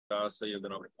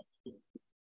سیدنا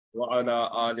وعلى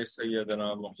آل سيدنا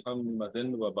محمد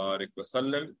وبارك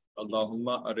وسلم اللهم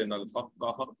أرنا الحق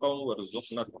حقا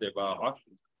وارزقنا اتباعه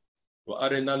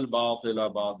وأرنا الباطل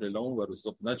باطلا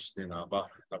وارزقنا اجتنابه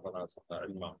ربنا زدنا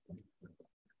علما۔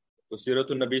 تو سیرت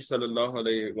النبی صلی اللہ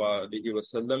علیہ وآلہ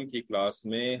وسلم کی کلاس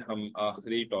میں ہم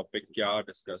آخری ٹاپک کیا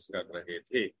ڈسکس کر رہے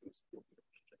تھے؟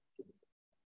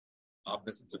 آپ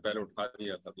نے سب سے پہلے اٹھا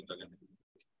دیا تھا تو چلیں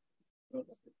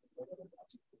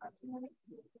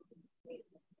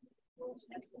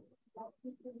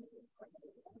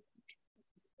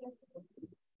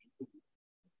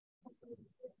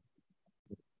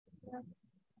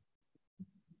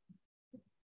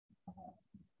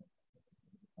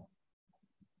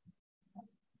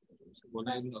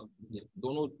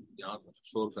دونوں یہاں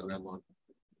شور کر رہے ہیں بہت۔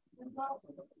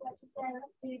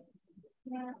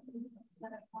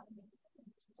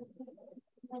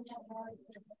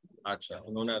 اچھا،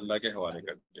 انہوں نے اللہ کے حوالے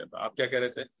کر دیا تھا۔ آپ کیا کہہ رہے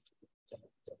تھے؟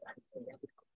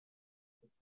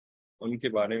 ان کے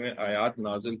بارے میں آیات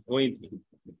نازل ہوئی تھی۔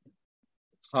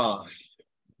 ہاں،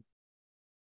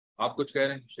 آپ کچھ کہہ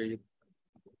رہے ہیں شہید؟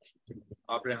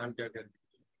 آپ ریحان کیا کہہ رہے ہیں؟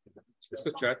 اس کو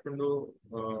چیٹ ونڈو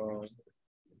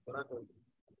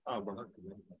ہاں بڑا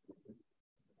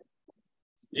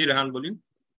جی ریحان بولیے۔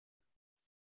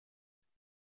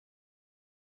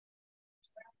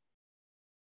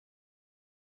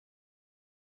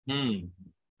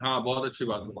 ہاں، بہت اچھی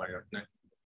بات بتائی آپ نے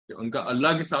کہ ان کا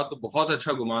اللہ کے ساتھ تو بہت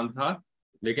اچھا گمان تھا،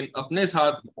 لیکن اپنے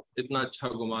ساتھ اتنا اچھا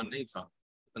گمان نہیں تھا،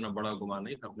 اتنا بڑا گمان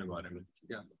نہیں تھا اپنے بارے میں۔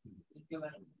 کیا؟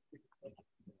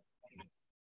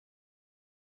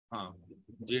 ہاں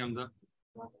جی حمزہ،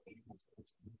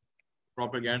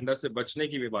 پروپیگینڈا سے بچنے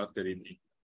کی بھی بات کری تھی۔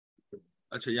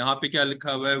 اچھا، یہاں پہ کیا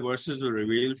لکھا ہوا ہے؟ ورسز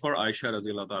ریویل فار عائشہ رضی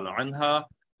اللہ تعالی عنہا،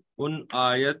 ان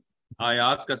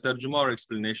آیات کا ترجمہ اور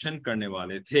ایکسپلینیشن کرنے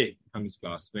والے تھے ہم اس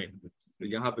کلاس میں۔ تو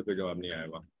یہاں پہ کوئی جواب نہیں آیا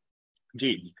ہوا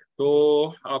جی۔ تو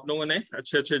آپ لوگوں نے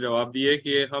اچھے جواب دیے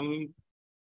کہ ہم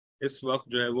اس وقت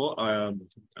جو ہے وہ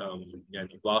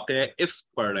یعنی واقعہ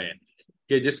افک پڑھ رہے ہیں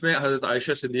کہ جس میں حضرت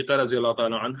عائشہ صدیقہ رضی اللہ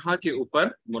تعالی عنہا کے اوپر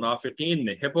منافقین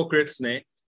نے، ہیپوکریٹس نے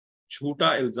جھوٹا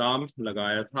الزام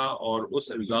لگایا تھا، اور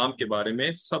اس الزام کے بارے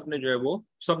میں سب نے جو ہے وہ،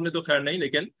 سب نے تو خیر نہیں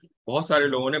لیکن بہت سارے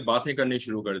لوگوں نے باتیں کرنی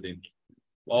شروع کر دی،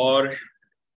 اور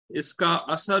اس کا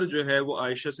اثر جو ہے وہ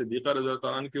عائشہ صدیقہ رضی اللہ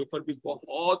تعالیٰ عنہ کے اوپر بھی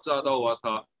بہت زیادہ ہوا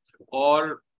تھا،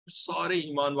 اور سارے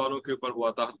ایمان والوں کے اوپر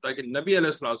ہوا تھا، حتیٰ کہ نبی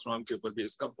علیہ السلام کے اوپر بھی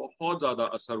اس کا بہت زیادہ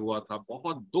اثر ہوا تھا،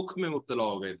 بہت دکھ میں مبتلا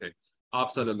ہو گئے تھے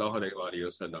آپ صلی اللہ علیہ وآلہ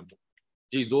وسلم۔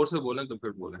 جی زور سے بولیں تو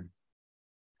پھر بولیں۔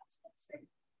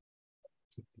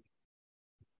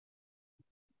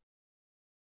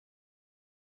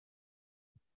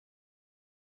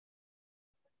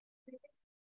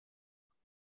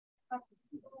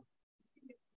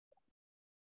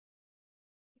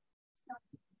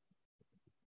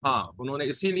 ہاں، انہوں نے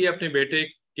اسی لیے اپنے بیٹے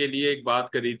کے لیے ایک بات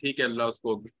کری تھی کہ اللہ اس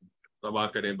کو تباہ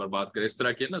کرے، برباد کرے، اس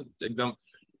طرح کی نا، ایک دم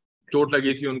چوٹ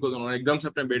لگی تھی ان کو، تو انہوں نے ایک دم سے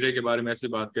اپنے بیٹے کے بارے میں ایسی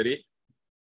بات کری،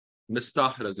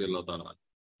 مستاح رضی اللہ تعالیٰ عنہ۔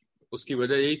 اس کی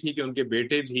وجہ یہی تھی کہ ان کے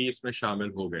بیٹے بھی اس میں شامل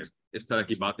ہو گئے اس طرح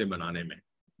کی باتیں بنانے میں۔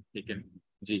 ٹھیک ہے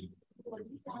جی،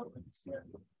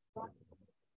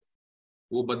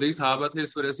 وہ بدری صحابہ تھے،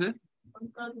 اس وجہ سے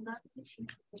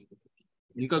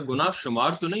ان کا گناہ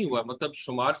شمار تو نہیں ہوا، مطلب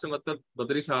شمار سے مطلب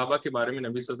بدری صحابہ کے بارے میں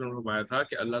نبی صلی اللہ علیہ وسلم نے فرمایا تھا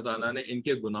کہ اللہ تعالیٰ نے ان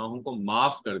کے گناہوں کو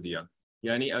معاف کر دیا،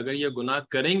 یعنی اگر یہ گناہ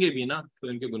کریں گے بھی نا تو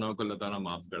ان کے گناہوں کو اللہ تعالیٰ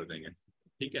معاف کر دیں گے۔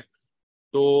 ٹھیک ہے،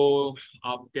 تو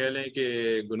آپ کہہ لیں کہ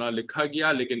گناہ لکھا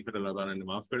گیا لیکن پھر اللہ تعالیٰ نے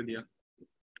معاف کر دیا،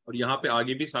 اور یہاں پہ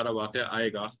آگے بھی سارا واقعہ آئے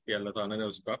گا کہ اللہ تعالیٰ نے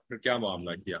اس کا پھر کیا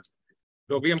معاملہ کیا،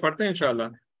 تو ابھی ہم پڑھتے ہیں انشاءاللہ۔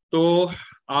 تو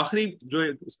آخری جو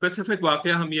اسپیسیفک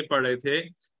واقعہ ہم یہ پڑھ رہے تھے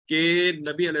کہ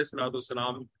نبی علیہ الصلوۃ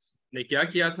والسلام نے کیا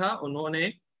کیا تھا، انہوں نے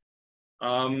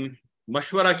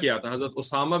مشورہ کیا تھا حضرت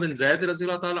اسامہ بن زید رضی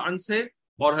اللہ تعالیٰ عنہ سے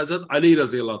اور حضرت علی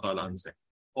رضی اللہ تعالیٰ عنہ سے،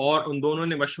 اور ان دونوں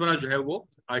نے مشورہ جو ہے وہ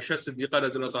عائشہ صدیقہ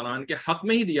رضی اللہ تعالیٰ عنہ کے حق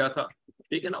میں ہی دیا تھا۔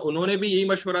 ٹھیک ہے نا، انہوں نے بھی یہی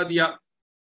مشورہ دیا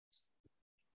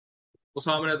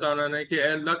اسامہ رضی اللہ تعالیٰ نے کہ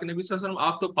اے اللہ کے نبی صلی اللہ علیہ وسلم،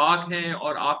 آپ تو پاک ہیں،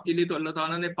 اور آپ کے لیے تو اللہ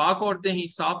تعالیٰ نے پاک عورتیں ہی،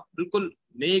 صاف بالکل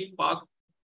نیک پاک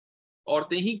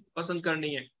عورتیں ہی پسند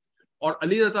کرنی ہیں۔ اور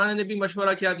علی رضی اللہ عنہ نے بھی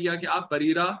مشورہ کیا دیا کہ آپ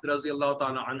بریرہ رضی اللہ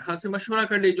تعالیٰ عنہا سے مشورہ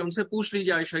کر لیجیے، ان سے پوچھ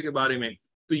لیجیے عائشہ کے بارے میں۔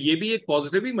 تو یہ بھی ایک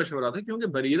پازیٹیو ہی مشورہ تھا، کیونکہ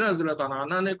بریرہ رضی اللہ تعالیٰ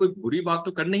عنہ نے کوئی بری بات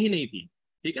تو کرنی ہی نہیں تھی،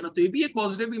 ٹھیک ہے نا، تو یہ بھی ایک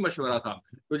پازیٹیو ہی مشورہ تھا۔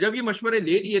 تو جب یہ مشورے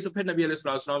لے لیے تو پھر نبی علیہ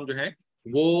الصلوۃ والسلام جو ہے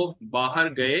وہ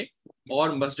باہر گئے اور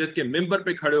مسجد کے ممبر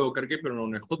پہ کھڑے ہو کر کے پھر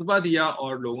انہوں نے خطبہ دیا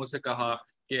اور لوگوں سے کہا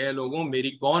کہ اے لوگوں،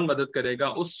 میری کون مدد کرے گا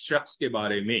اس شخص کے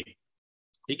بارے میں،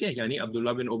 ٹھیک ہے، یعنی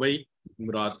عبداللہ بن ابی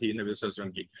مراد تھی نبی صلی اللہ علیہ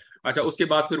وسلم کی۔ اچھا اس کے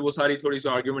بعد پھر وہ ساری تھوڑی سی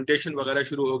آرگیومنٹیشن وغیرہ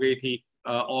شروع ہو گئی تھی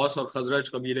اوس اور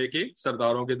خزرج قبیلے کے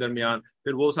سرداروں کے درمیان،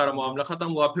 پھر وہ سارا معاملہ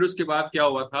ختم ہوا۔ پھر اس کے بعد کیا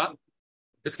ہوا تھا،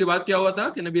 اس کے بعد کیا ہوا تھا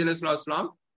کہ نبی علیہ السلام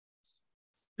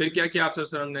پھر کیا کیا آپ صلی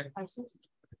اللہ علیہ وسلم نے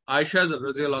عائشہ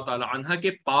رضی اللہ تعالی عنہا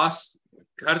کے پاس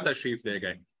گھر تشریف لے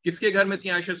گئے۔ کس کے گھر میں تھی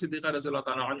عائشہ صدیقہ رضی اللہ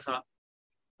تعالی عنہا؟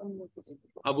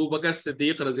 ابو بکر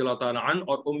صدیق رضی اللہ تعالی عنہ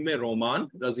اور ام رومان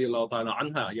رضی اللہ تعالی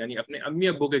عنہا، یعنی اپنے امی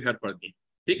ابو کے گھر پر تھی،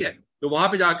 ٹھیک ہے۔ تو وہاں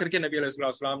پہ جا کر کے نبی علیہ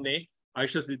السلام نے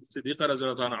عائشہ صدیقہ رضی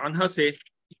اللہ تعالی عنہا سے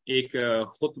ایک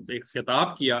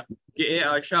خطاب کیا کہ اے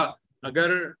عائشہ، اگر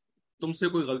تم سے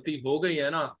کوئی غلطی ہو گئی ہے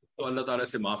نا تو اللہ تعالیٰ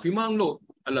سے معافی مانگ لو،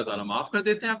 اللہ تعالیٰ معاف کر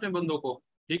دیتے ہیں اپنے بندوں کو،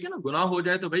 ٹھیک ہے نا۔ گناہ ہو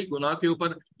جائے تو بھائی گناہ کے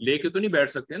اوپر لے کے تو نہیں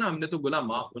بیٹھ سکتے نا، ہم نے تو گناہ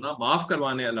معاف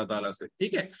کروانے اللہ تعالیٰ سے،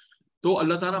 ٹھیک ہے۔ تو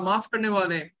اللہ تعالیٰ معاف کرنے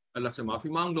والے ہیں، اللہ سے معافی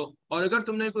مانگ لو، اور اگر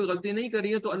تم نے کوئی غلطی نہیں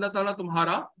کری ہے تو اللہ تعالیٰ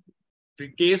تمہارا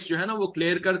کیس جو ہے نا وہ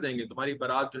کلیئر کر دیں گے، تمہاری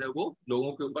برات جو ہے وہ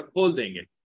لوگوں کے اوپر کھول دیں گے،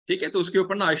 ٹھیک ہے۔ تو اس کے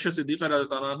اوپر نا عائشہ صدیقہ رضی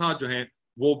اللہ عنہا جو ہیں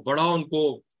وہ بڑا ان کو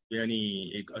یعنی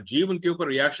ایک عجیب ان کے اوپر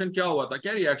ریاکشن کیا ہوا تھا،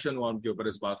 کیا ریاکشن ہوا ان کے اوپر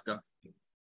اس بات کا؟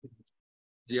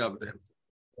 جی آپ بتائیں۔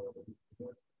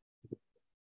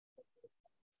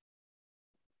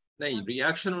 نہیں،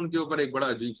 ریاکشن ان کے اوپر ایک بڑا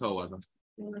عجیب سا ہوا تھا۔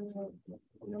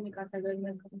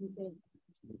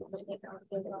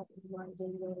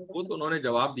 وہ تو انہوں نے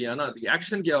جواب دیا نا،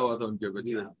 ریاکشن کیا ہوا تھا ان کے اوپر؟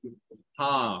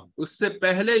 ہاں، اس سے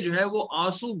پہلے جو ہے وہ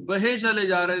آنسو بہے چلے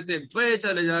جا رہے تھے، بہے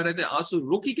چلے جا رہے تھے، آنسو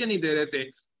رکی کے نہیں دے رہے تھے،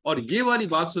 اور یہ والی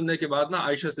بات سننے کے بعد نا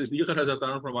عائشہ صدیقہ رضی اللہ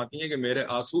عنہا فرماتی ہیں کہ میرے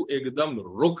آنسو ایک دم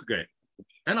رک گئے،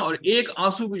 ہے نا، اور ایک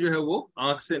آنسو بھی جو ہے وہ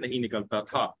آنکھ سے نہیں نکلتا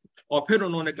تھا۔ اور پھر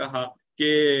انہوں نے کہا کہ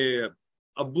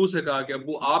ابو سے کہا کہ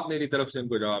ابو آپ میری طرف سے ان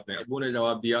کو جواب دیں۔ ابو نے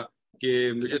جواب دیا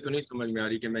کہ مجھے تو نہیں سمجھ میں آ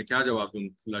رہی کہ میں کیا جواب دوں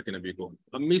اللہ کے نبی کو۔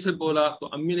 امی سے بولا تو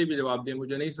امی نے بھی جواب دیا،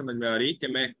 مجھے نہیں سمجھ میں آ رہی کہ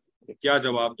میں کیا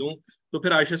جواب دوں۔ تو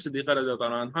پھر عائشہ صدیقہ رضی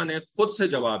اللہ عنہا نے خود سے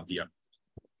جواب دیا،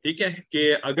 ٹھیک ہے، کہ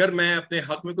اگر میں اپنے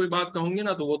حق میں کوئی بات کہوں گی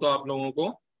نا تو وہ تو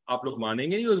آپ لوگ مانیں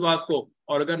گے نہیں اس بات کو،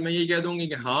 اور اگر میں یہ کہہ دوں گی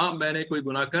کہ ہاں میں نے کوئی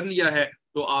گناہ کر لیا ہے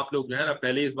تو آپ لوگ جو ہے نا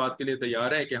پہلے اس بات کے لیے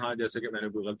تیار ہیں کہ ہاں جیسے کہ میں نے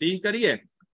کوئی غلطی کری ہے،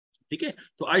 ٹھیک ہے۔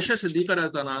 تو عائشہ صدیقہ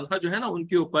رضی اللہ عنہا جو ہے نا ان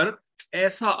کے اوپر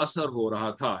ایسا اثر ہو رہا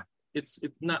تھا،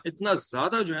 اتنا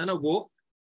زیادہ جو ہے نا وہ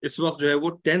اس وقت جو ہے وہ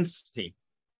ٹینس تھی،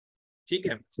 ٹھیک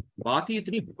ہے۔ بات ہی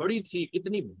اتنی بڑی تھی،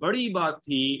 اتنی بڑی بات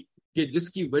تھی کہ جس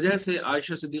کی وجہ سے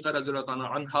عائشہ صدیقہ رضی اللہ تعالی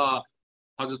عنہا،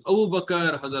 حضرت ابو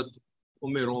بکر، حضرت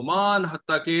ام رومان،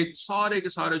 حتیٰ کہ سارے کے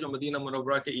سارے جو مدینہ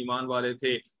منورہ کے ایمان والے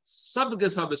تھے سب کے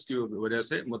سب اس کی وجہ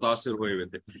سے متاثر ہوئے ہوئے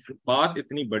تھے، بات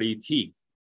اتنی بڑی تھی،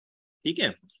 ٹھیک ہے۔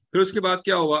 پھر اس کے بعد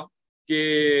کیا ہوا کہ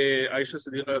عائشہ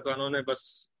صدیقہ رضی اللہ عنہا نے بس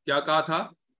کیا کہا تھا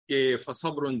کہ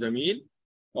فصبر جمیل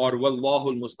اور واللہ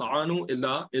المستعان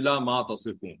الی ما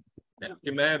تصفون،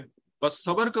 کہ میں بس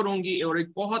صبر کروں گی اور ایک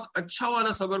بہت اچھا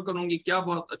والا صبر کروں گی۔ کیا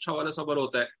بہت اچھا والا صبر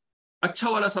ہوتا ہے؟ اچھا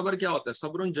والا صبر کیا ہوتا ہے؟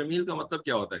 صبر جمیل کا مطلب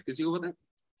کیا ہوتا ہے؟ کسی کو پتہ ہے؟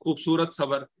 خوبصورت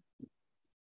صبر،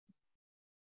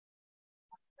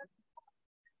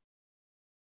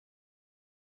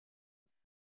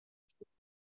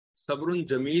 صبر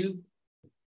جمیل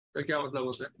کا کیا مطلب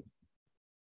ہوتا ہے؟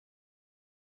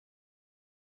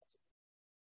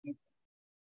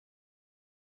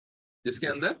 جس کے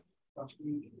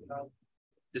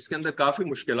اندر کافی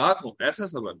مشکلات ہوں، ایسا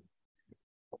صبر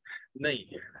نہیں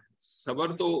ہے۔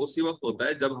 صبر تو اسی وقت ہوتا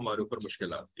ہے جب ہمارے اوپر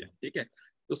مشکلات ہیں، ٹھیک ہے۔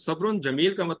 تو صبر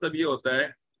جمیل کا مطلب یہ ہوتا ہے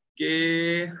کہ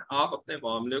آپ اپنے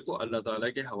معاملے کو اللہ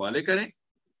تعالیٰ کے حوالے کریں،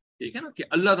 ٹھیک ہے نا، کہ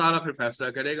اللہ تعالیٰ پھر فیصلہ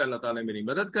کرے گا، اللہ تعالیٰ میری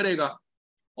مدد کرے گا،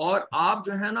 اور آپ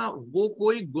جو ہے نا وہ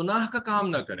کوئی گناہ کا کام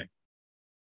نہ کریں،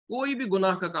 کوئی بھی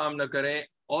گناہ کا کام نہ کریں،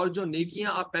 اور جو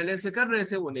نیکیاں آپ پہلے سے کر رہے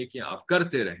تھے وہ نیکیاں آپ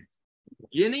کرتے رہیں۔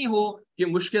 یہ نہیں ہو کہ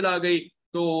مشکل آ گئی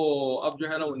تو اب جو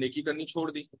ہے نا وہ نیکی کرنی چھوڑ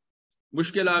دی،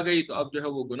 مشکل آ گئی تو اب جو ہے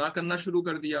وہ گناہ کرنا شروع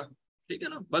کر دیا، ٹھیک ہے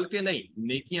نا، بلکہ نہیں،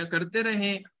 نیکیاں کرتے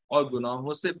رہیں اور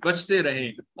گناہوں سے بچتے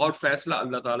رہیں، اور فیصلہ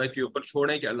اللہ تعالیٰ کے اوپر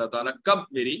چھوڑیں کہ اللہ تعالیٰ کب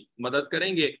میری مدد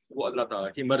کریں گے، وہ اللہ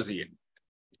تعالیٰ کی مرضی ہے،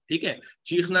 ٹھیک ہے۔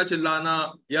 چیخنا چلانا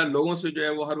یا لوگوں سے جو ہے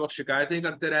وہ ہر وقت شکایتیں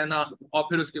کرتے رہنا اور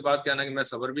پھر اس کے بعد کہنا کہ میں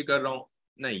صبر بھی کر رہا ہوں،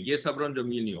 نہیں، یہ صبر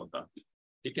جمیل نہیں ہوتا،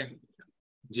 ٹھیک ہے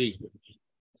جی۔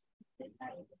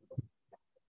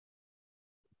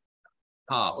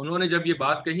 ہاں، انہوں نے جب یہ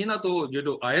بات کہی نا تو یہ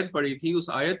جو آیت پڑھی تھی اس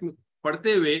آیت میں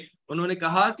پڑھتے ہوئے انہوں نے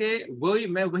کہا کہ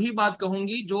میں وہی بات کہوں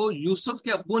گی جو یوسف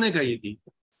کے ابو نے کہی تھی۔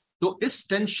 تو اس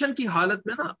ٹینشن کی حالت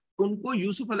میں نا ان کو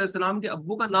یوسف علیہ السلام کے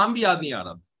ابو کا نام بھی یاد نہیں آ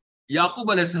رہا تھا،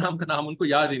 یعقوب علیہ السلام کا نام ان کو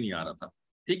یاد ہی نہیں آ رہا تھا،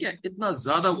 ٹھیک ہے۔ اتنا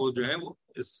زیادہ وہ جو ہے وہ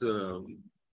اس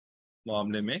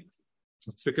معاملے میں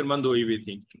فکر مند ہوئی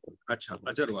تھی۔ اچھا،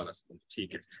 اجر والا سب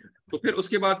ٹھیک ہے۔ تو پھر اس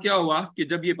کے بعد کیا ہوا کہ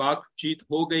جب یہ بات چیت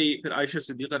ہو گئی، پھر عائشہ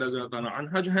صدیقہ رضی اللہ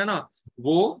عنہا جو ہے نا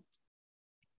وہ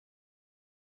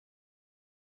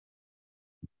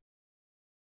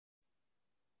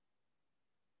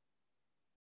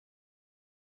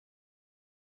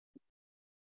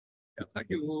کیا تھا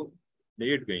کہ وہ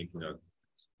لیٹ گئی تھی،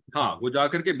 ہاں وہ جا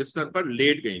کر کے بستر پر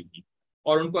لیٹ گئی تھی،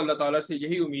 اور ان کو اللہ تعالیٰ سے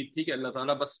یہی امید تھی کہ اللہ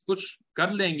تعالیٰ بس کچھ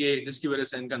کر لیں گے جس کی وجہ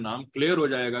سے ان کا نام کلیئر ہو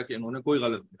جائے گا کہ انہوں نے کوئی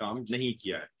غلط کام نہیں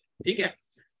کیا ہے. ٹھیک ہے.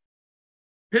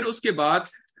 پھر اس کے بعد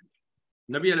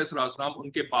نبی علیہ السلام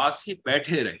ان کے پاس ہی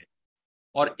بیٹھے رہے،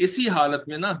 اور اسی حالت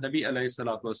میں نا نبی علیہ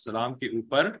السلام کے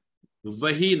اوپر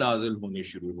وحی نازل ہونی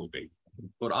شروع ہو گئی.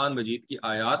 قرآن مجید کی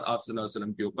آیات آپ صلی اللہ علیہ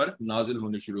وسلم کے اوپر نازل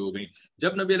ہونی شروع ہو گئی.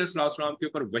 جب نبی علیہ السلام کے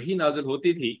اوپر وحی نازل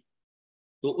ہوتی تھی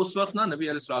تو اس وقت نا نبی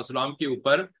علیہ السلام کے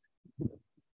اوپر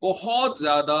بہت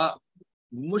زیادہ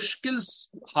مشکل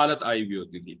حالت آئی ہوئی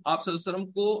ہوتی تھی. آپ صلی اللہ علیہ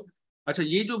وسلم کو اچھا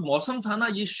یہ جو موسم تھا نا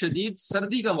یہ شدید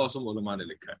سردی کا موسم علماء نے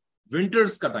لکھا ہے،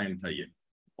 ونٹرز کا ٹائم تھا یہ،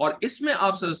 اور اس میں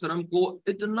آپ صلی اللہ علیہ وسلم کو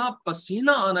اتنا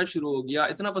پسینہ آنا شروع ہو گیا،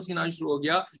 اتنا پسینہ آنا شروع ہو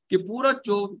گیا کہ پورا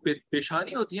جو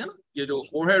پیشانی ہوتی ہے نا، یہ جو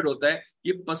فور ہیڈ ہوتا ہے،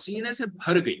 یہ پسینے سے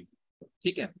بھر گئی.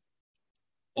 ٹھیک ہے.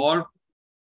 اور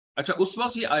اچھا اس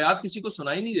وقت یہ آیات کسی کو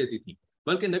سنائی نہیں دیتی تھی،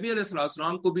 بلکہ نبی علیہ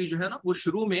السلام کو بھی جو ہے نا وہ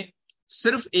شروع میں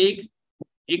صرف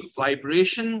ایک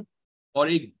وائبریشن اور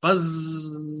ایک بز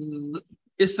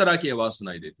اس طرح کی آواز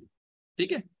سنائی دیتی.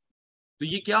 ٹھیک ہے. تو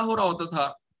یہ کیا ہو رہا ہوتا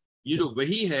تھا، یہ جو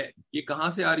وحی ہے یہ کہاں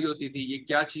سے آ رہی ہوتی تھی، یہ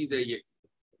کیا چیز ہے،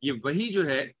 یہ وحی جو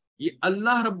ہے یہ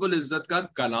اللہ رب العزت کا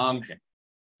کلام ہے.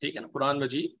 ٹھیک ہے نا. قرآن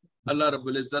مجید اللہ رب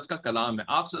العزت کا کلام ہے.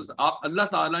 آپ اللہ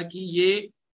تعالیٰ کی یہ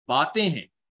باتیں ہیں.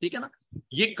 ٹھیک ہے نا.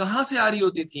 یہ کہاں سے آ رہی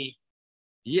ہوتی تھی،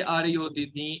 یہ آ رہی ہوتی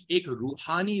تھی ایک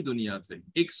روحانی دنیا سے،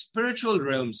 ایک اسپرچل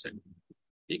ریلم سے.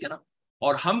 ٹھیک ہے نا.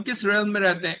 اور ہم کس ریلم میں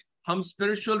رہتے ہیں، ہم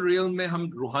اسپرچل ریلم میں، ہم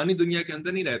روحانی دنیا کے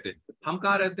اندر نہیں رہتے. ہم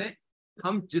کہاں رہتے ہیں،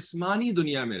 ہم جسمانی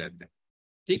دنیا میں رہتے ہیں.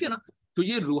 ٹھیک ہے نا. تو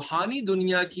یہ روحانی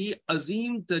دنیا کی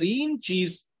عظیم ترین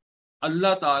چیز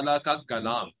اللہ تعالیٰ کا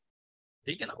کلام.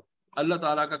 ٹھیک ہے نا. اللہ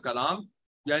تعالیٰ کا کلام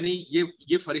یعنی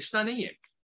یہ فرشتہ نہیں ہے.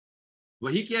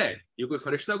 وہی کیا ہے، یہ کوئی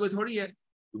فرشتہ کوئی تھوڑی ہے.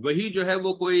 وہی جو ہے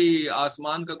وہ کوئی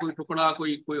آسمان کا کوئی ٹکڑا،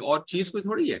 کوئی اور چیز کوئی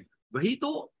تھوڑی ہے. وہی تو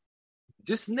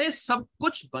جس نے سب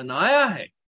کچھ بنایا ہے،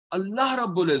 اللہ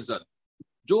رب العزت،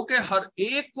 جو کہ ہر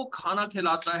ایک کو کھانا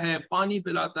کھلاتا ہے، پانی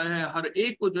پلاتا ہے، ہر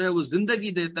ایک کو جو ہے وہ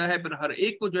زندگی دیتا ہے، پھر ہر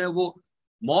ایک کو جو ہے وہ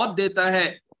موت دیتا ہے،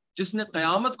 جس نے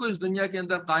قیامت کو اس دنیا کے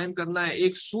اندر قائم کرنا ہے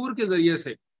ایک سور کے ذریعے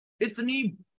سے. اتنی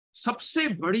سب سے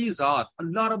بڑی ذات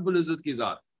اللہ رب العزت کی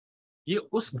ذات، یہ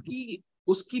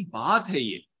اس کی بات ہے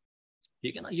یہ.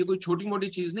 ٹھیک ہے نا. یہ کوئی چھوٹی موٹی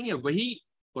چیز نہیں ہے. وہی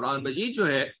قرآن مجید جو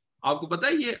ہے آپ کو پتہ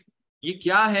ہے یہ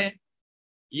کیا ہے،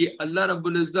 یہ اللہ رب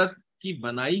العزت کی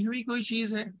بنائی ہوئی کوئی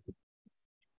چیز ہے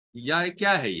یا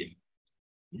کیا ہے یہ.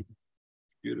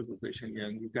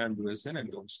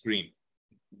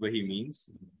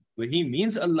 وہی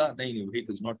مینس اللہ نہیں، وہی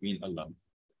ڈز ناٹ مین اللہ.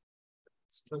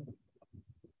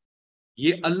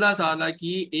 یہ اللہ تعالیٰ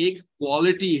کی ایک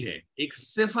کوالٹی ہے، ایک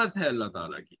صفت ہے اللہ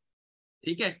تعالیٰ کی.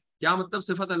 ٹھیک ہے. کیا مطلب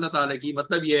صفت اللہ تعالیٰ کی؟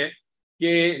 مطلب یہ ہے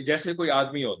کہ جیسے کوئی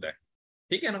آدمی ہوتا ہے،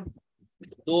 ٹھیک ہے نا.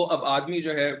 تو اب آدمی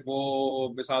جو ہے وہ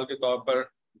مثال کے طور پر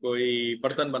کوئی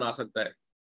برتن بنا سکتا ہے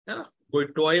نا، کوئی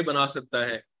ٹوائے بنا سکتا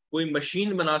ہے، کوئی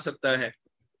مشین بنا سکتا ہے.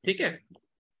 ٹھیک ہے.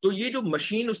 تو یہ جو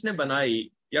مشین اس نے بنائی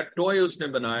یا ٹوائے اس نے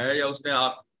بنایا یا اس نے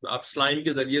آپ سلائم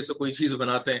کے ذریعے سے کوئی چیز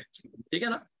بناتے ہیں، ٹھیک ہے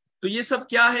نا. تو یہ سب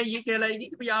کیا ہے، یہ کہلائے گی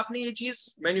کہ بھئی آپ نے یہ چیز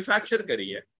مینوفیکچر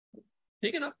کری ہے.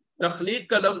 ٹھیک ہے نا. تخلیق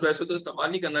کا لفظ ویسے تو استعمال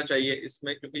نہیں کرنا چاہیے اس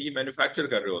میں، کیونکہ یہ مینوفیکچر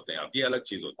کر رہے ہوتے ہیں آپ، یہ الگ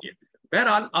چیز ہوتی ہے.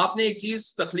 بہرحال آپ نے ایک چیز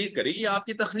تخلیق کری، یہ آپ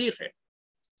کی تخلیق ہے.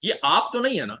 یہ آپ تو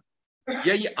نہیں ہے نا،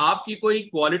 یا یہ آپ کی کوئی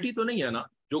کوالٹی تو نہیں ہے نا.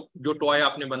 جو ٹوائے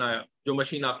آپ نے بنایا، جو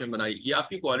مشین آپ نے بنائی، یہ آپ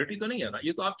کی کوالٹی تو نہیں ہے نا،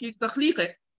 یہ تو آپ کی ایک تخلیق ہے.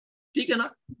 ٹھیک ہے نا.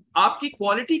 آپ کی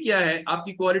کوالٹی کیا ہے؟ آپ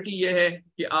کی کوالٹی یہ ہے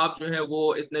کہ آپ جو ہے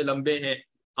وہ اتنے لمبے ہیں،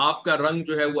 آپ کا رنگ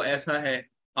جو ہے وہ ایسا ہے،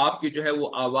 آپ کی جو ہے وہ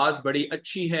آواز بڑی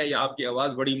اچھی ہے یا آپ کی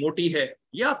آواز بڑی موٹی ہے،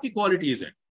 یہ آپ کی کوالٹیز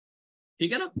ہیں.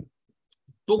 ٹھیک ہے نا.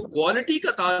 تو کوالٹی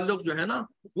کا تعلق جو ہے نا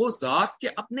وہ ذات کے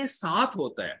اپنے ساتھ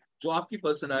ہوتا ہے. جو آپ کی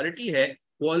پرسنالٹی ہے،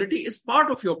 quality is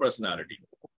part of your personality,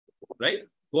 right.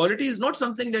 Quality is not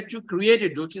something that you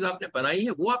created. جو چیز آپ نے بنائی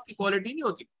ہے وہ آپ کی کوالٹی نہیں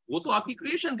ہوتی، وہ تو آپ کی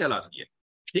کریشن کہلاتی ہے.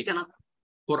 ٹھیک ہے نا.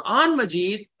 قرآن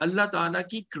مجید اللہ تعالیٰ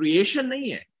کی کریشن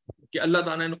نہیں ہے کہ اللہ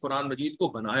تعالیٰ نے قرآن مجید کو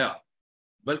بنایا،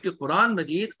 بلکہ قرآن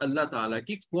مجید اللہ تعالیٰ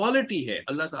کی کوالٹی ہے،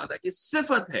 اللہ تعالیٰ کی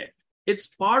صفت ہے.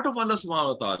 اٹس پارٹ آف اللہ سبحانہ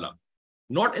و تعالیٰ،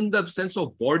 not in the sense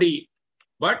of body,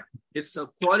 but it's a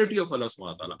quality of Allah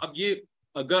subhanahu wa ta'ala. اب یہ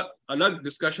اگر الگ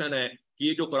ڈسکشن ہے کہ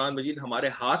یہ جو قرآن مجید ہمارے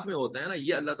ہاتھ میں ہوتا ہے نا،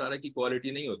 یہ اللہ تعالیٰ کی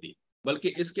کوالٹی نہیں ہوتی،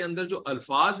 بلکہ اس کے اندر جو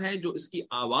الفاظ ہیں، جو اس کی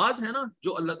آواز ہے نا،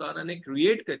 جو اللہ تعالیٰ نے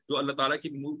کریٹ کر، جو اللہ تعالیٰ کی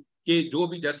منہ کے جو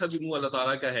بھی جیسا بھی منہ اللہ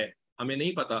تعالیٰ کا ہے ہمیں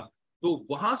نہیں پتا، تو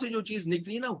وہاں سے جو چیز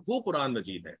نکلی نا وہ قرآن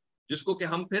مجید ہے، جس کو کہ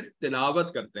ہم پھر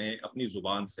تلاوت کرتے ہیں اپنی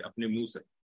زبان سے، اپنے منہ سے.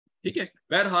 ٹھیک ہے.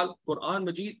 بہرحال قرآن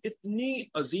مجید اتنی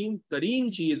عظیم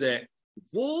ترین چیز ہے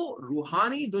وہ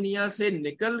روحانی دنیا سے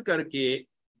نکل کر کے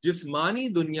جسمانی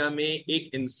دنیا میں ایک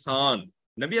انسان،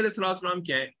 نبی علیہ الصلوۃ والسلام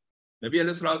کیا ہے؟ نبی علیہ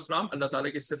الصلوۃ والسلام اللہ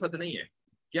تعالیٰ کی صفت نہیں ہے.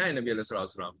 کیا ہے نبی علیہ الصلوۃ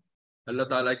والسلام؟ اللہ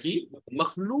تعالیٰ کی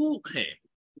مخلوق ہے،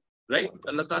 رائٹ؟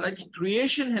 اللہ تعالیٰ کی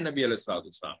کریشن ہے نبی علیہ الصلوۃ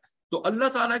والسلام. تو اللہ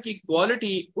تعالیٰ کی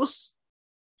کوالٹی اس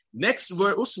نیکسٹ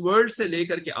ورڈ، اس ورڈ سے لے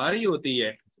کر کے آ رہی ہوتی ہے،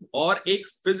 اور ایک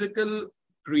فزیکل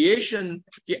کریشن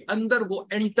کے اندر وہ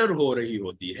انٹر ہو رہی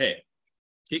ہوتی ہے.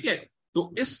 ٹھیک ہے؟ تو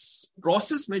اس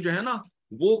پروسیس میں جو ہے نا،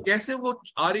 وہ کیسے وہ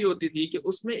آ رہی ہوتی تھی کہ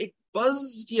اس میں ایک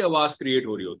بز کی آواز کریٹ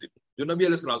ہو رہی ہوتی تھی جو نبی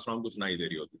علیہ الصلوۃ والسلام کو سنائی دے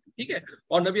رہی ہوتی تھی. ٹھیک ہے؟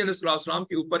 اور نبی علیہ الصلوۃ والسلام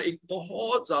کے اوپر ایک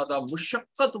بہت زیادہ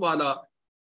مشقت والا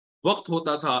وقت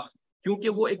ہوتا تھا، کیونکہ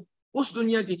وہ ایک اس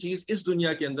دنیا کی چیز اس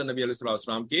دنیا کے اندر نبی علیہ الصلوۃ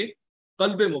والسلام کے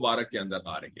قلب مبارک کے اندر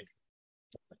آ رہی ہے.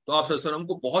 تو آپ صلی اللہ علیہ وسلم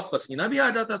کو بہت پسینہ بھی آ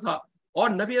جاتا تھا، اور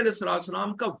نبی علیہ الصلوۃ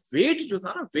والسلام کا ویٹ جو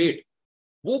تھا نا، ویٹ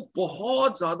وہ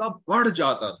بہت زیادہ بڑھ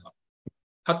جاتا تھا.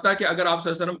 حتیٰ کہ اگر آپ صلی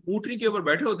اللہ علیہ وسلم اونٹنی کے اوپر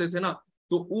بیٹھے ہوتے تھے نا،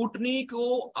 تو اونٹنی کو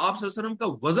آپ صلی اللہ علیہ وسلم کا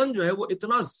وزن جو ہے وہ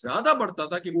اتنا زیادہ بڑھتا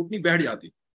تھا کہ اونٹنی بیٹھ جاتی،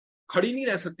 کھڑی نہیں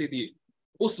رہ سکتی تھی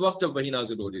اس وقت جب وہی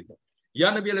نازل ہو رہی تھی. یا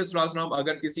نبی علیہ السلام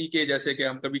اگر کسی کے، جیسے کہ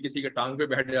ہم کبھی کسی کے ٹانگ پہ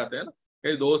بیٹھ جاتے ہیں نا،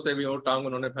 کئی دوست ہے بھی اور ٹانگ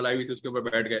انہوں نے پھیلائی ہوئی تھی اس کے اوپر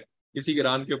بیٹھ گئے، کسی کی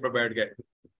ران کے اوپر بیٹھ گئے،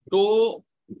 تو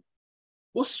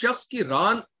اس شخص کی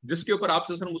ران جس کے اوپر آپ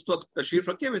صلی اللہ علیہ وسلم اس وقت تشریف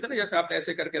رکھے ہوئے تھے نا، جیسے آپ نے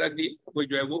ایسے کر کے رکھ دی، کوئی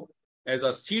جو ہے وہ ایز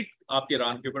اے سیٹ آپ کے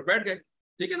ران کے اوپر بیٹھ گئے.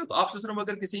 ٹھیک ہے نا؟ تو آپ صلی اللہ علیہ وسلم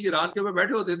اگر کسی کی ران کے اوپر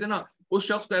بیٹھے ہوتے تھے نا، اس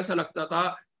شخص کو ایسا لگتا تھا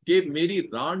کہ میری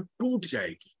ران ٹوٹ جائے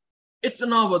گی،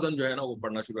 اتنا وزن جو ہے نا وہ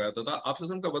بڑھنا شروع ہو جاتا تھا. آپ صلی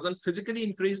اللہ علیہ وسلم کا وزن فزیکلی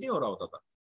انکریز نہیں ہو رہا ہوتا تھا،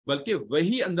 بلکہ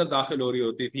وہی اندر داخل ہو رہی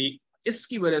ہوتی تھی. اس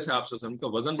کی وجہ سے آپ صلی اللہ علیہ وسلم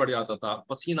کا وزن بڑھ جاتا تھا،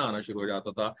 پسینہ آنا شروع ہو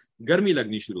جاتا تھا، گرمی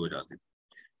لگنی شروع ہو جاتی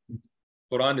تھی.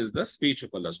 قرآن از دا اسپیچ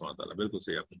آف اللہ سبحانہ وتعالی، بالکل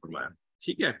صحیح آپ نے فرمایا.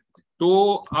 ٹھیک ہے؟ تو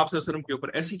آپ صلی اللہ علیہ وسلم کے اوپر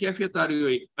ایسی کیفیت آ رہی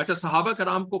ہوئی. اچھا، صحابہ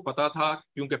کرام کو پتا تھا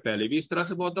کیونکہ پہلے بھی اس طرح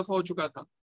سے بہت دفعہ ہو چکا تھا.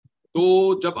 تو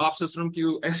جب آپ صلی اللہ علیہ وسلم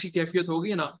کی ایسی کیفیت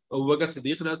ہوگی نا، ابوبکر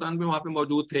صدیق رضی اللہ عنہ بھی وہاں پہ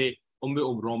موجود تھے، ام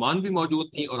رومان بھی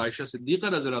موجود تھی، اور عائشہ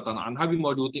صدیقہ رضی اللہ عنہا بھی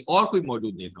موجود تھی، اور کوئی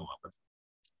موجود نہیں تھا وہاں پر.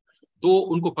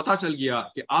 تو ان کو پتا چل گیا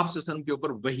کہ آپ صلی اللہ علیہ وسلم کے اوپر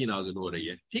وحی نازل ہو رہی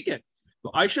ہے. ٹھیک ہے؟ تو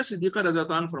عائشہ صدیقہ رضی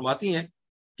اللہ عنہ فرماتی ہیں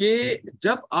کہ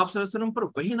جب آپ صلی اللہ علیہ وسلم پر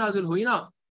وحی نازل ہوئی نا،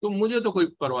 تو مجھے تو کوئی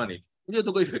پرواہ نہیں تھی، مجھے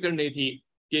تو کوئی فکر نہیں تھی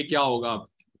کہ کیا ہوگا،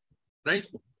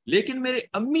 رائٹ؟ لیکن میرے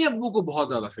امی ابو کو بہت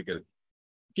زیادہ فکر تھی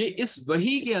کہ اس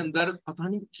وحی کے اندر پتہ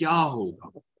نہیں کیا ہوگا.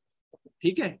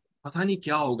 ٹھیک ہے؟ پتہ نہیں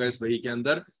کیا ہوگا اس وحی کے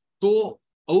اندر. تو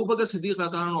ابوبکر صدیق رضی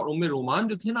اللہ عنہ اور ام رومان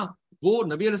جو تھی نا، وہ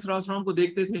نبی علیہ الصلوۃ والسلام کو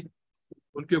دیکھتے تھے،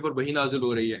 ان کے اوپر وحی نازل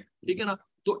ہو رہی ہے. ٹھیک ہے نا؟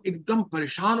 تو ایک دم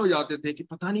پریشان ہو جاتے تھے کہ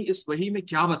پتہ نہیں اس وحی میں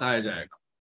کیا بتایا جائے گا،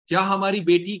 کیا ہماری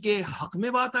بیٹی کے حق میں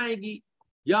بات آئے گی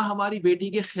یا ہماری بیٹی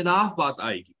کے خلاف بات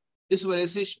آئے گی. اس وجہ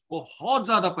سے بہت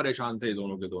زیادہ پریشان تھے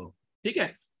دونوں کے دونوں. ٹھیک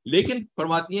ہے؟ لیکن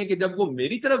فرماتی ہیں کہ جب وہ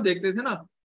میری طرف دیکھتے تھے نا،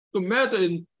 تو میں تو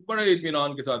بڑے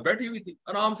اطمینان کے ساتھ بیٹھی ہوئی تھی،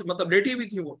 آرام سے، مطلب لیٹی ہوئی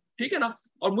تھی وہ. ٹھیک ہے نا؟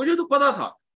 اور مجھے تو پتا تھا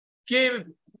کہ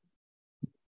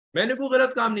میں نے کوئی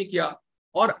غلط کام نہیں کیا،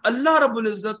 اور اللہ رب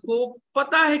العزت کو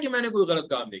پتا ہے کہ میں نے کوئی غلط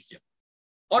کام نہیں کیا.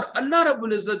 اور اللہ رب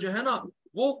العزت جو ہے نا،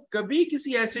 وہ کبھی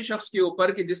کسی ایسے شخص کے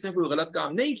اوپر کہ جس نے کوئی غلط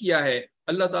کام نہیں کیا ہے،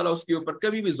 اللہ تعالیٰ اس کے اوپر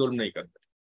کبھی بھی ظلم نہیں کرتا.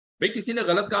 بھائی کسی نے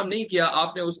غلط کام نہیں کیا،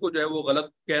 آپ نے اس کو جو ہے وہ غلط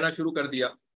کہنا شروع کر دیا،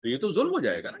 تو یہ تو ظلم ہو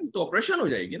جائے گا نا، یہ تو آپریشن ہو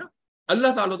جائے گی نا.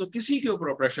 اللہ تعالیٰ تو کسی کے اوپر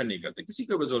آپریشن نہیں کرتے، کسی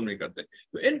کے اوپر ظلم نہیں کرتے.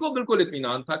 تو ان کو بالکل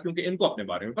اطمینان تھا، کیونکہ ان کو اپنے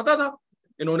بارے میں پتا تھا،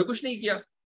 انہوں نے کچھ نہیں کیا.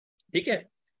 ٹھیک ہے؟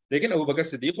 لیکن ابوبکر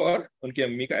صدیق اور ان کی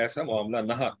امی کا ایسا معاملہ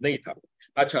نہیں تھا.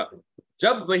 اچھا،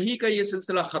 جب وحی کا یہ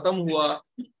سلسلہ ختم ہوا،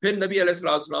 پھر نبی علیہ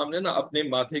السلام نے نا اپنے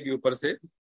ماتھے کے اوپر سے،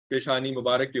 پیشانی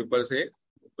مبارک کے اوپر سے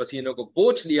پسینوں کو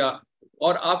پوچھ لیا،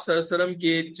 اور آپ صلی اللہ علیہ وسلم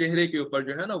کے چہرے کے اوپر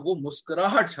جو ہے نا وہ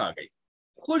مسکراہٹ چھا گئی،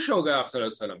 خوش ہو گئے آپ صلی اللہ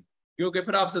علیہ وسلم، کیونکہ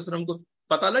پھر آپ صلی اللہ علیہ وسلم کو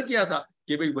پتہ لگ گیا تھا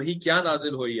کہ بھئی وحی کیا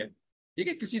نازل ہوئی ہے. ٹھیک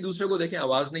ہے؟ کسی دوسرے کو دیکھیں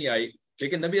آواز نہیں آئی،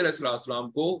 لیکن نبی علیہ السلام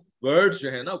کو ورڈز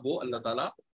جو ہے نا وہ اللہ تعالیٰ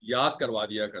یاد کروا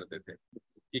دیا کرتے تھے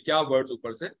کہ کیا ورڈز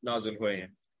اوپر سے نازل ہوئے ہیں.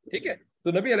 ٹھیک ہے؟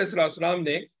 تو نبی علیہ السلام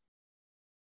نے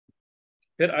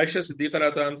پھر عائشہ صدیقہ رضی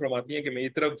اللہ عنہا فرماتی ہیں کہ میری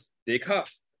طرف دیکھا،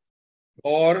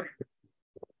 اور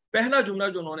پہلا جملہ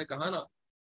جو انہوں نے کہا نا،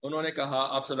 انہوں نے کہا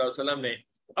آپ صلی اللہ علیہ وسلم نے،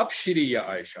 ابشری یا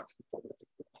عائشہ،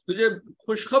 تجھے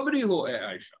خوشخبری ہو اے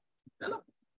عائشہ، ہے نا،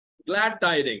 glad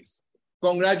tidings،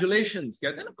 congratulations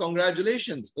کہتے ہیں نا،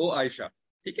 congratulations او عائشہ.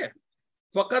 ٹھیک ہے؟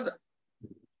 فقط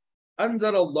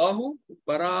انزل اللہ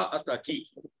براءتکی،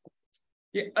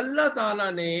 کہ اللہ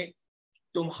تعالیٰ نے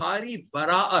تمہاری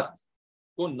براءت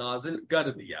کو نازل کر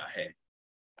دیا ہے.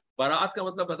 براءت کا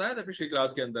مطلب بتایا تھا پچھلی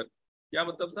کلاس کے اندر، کیا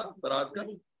مطلب تھا براءت کا؟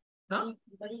 ہاں،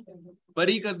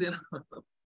 بری کر دینا.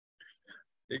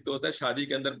 ایک تو ہوتا ہے شادی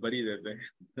کے اندر بری دیتے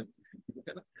ہیں،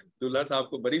 دلہا صاحب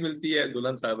کو بری ملتی ہے،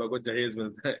 دلہن صاحبہ کو جہیز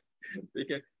ملتا ہے.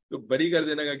 ٹھیک ہے؟ तो बरी कर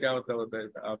देने का क्या मतलब होता है,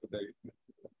 आप बताइए।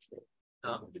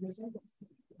 हाँ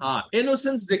हाँ,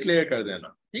 इनोसेंस डिक्लेयर कर देना,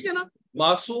 ठीक है ना,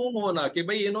 मासूम होना कि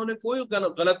भाई इन्होंने कोई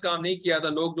गलत काम नहीं किया था,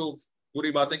 लोग जो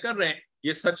बुरी बातें कर रहे हैं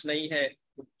ये सच नहीं है,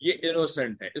 ये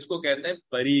इनोसेंट है, इसको कहते हैं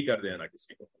बरी कर देना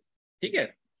किसी को, ठीक है।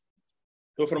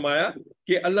 तो फरमाया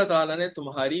कि अल्लाह ताला ने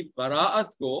तुम्हारी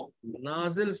बराअत को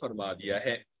नाजिल फरमा दिया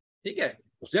है, ठीक है।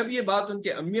 जब ये बात उनके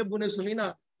अम्मी अब्बू ने सुनी ना,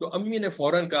 तो अम्मी ने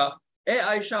फौरन कहा, ए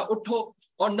आयशा उठो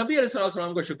और नबी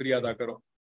अलैहिस्सलाम का शुक्रिया अदा करो,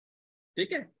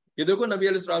 ठीक है। ये देखो नबी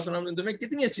अलैहिस्सलाम ने तुम्हें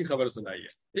कितनी अच्छी खबर सुनाई है,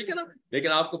 ठीक है ना।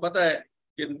 लेकिन आपको पता है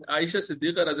कि आयशा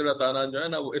सिद्दीक़ा रज़ियल्लाहु अन्हा जो है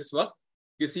ना, वो इस वक्त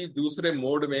किसी दूसरे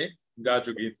मोड में जा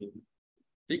चुकी थी,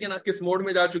 ठीक है ना। किस मोड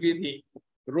में जा चुकी थी,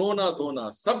 रोना धोना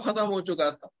सब खत्म हो चुका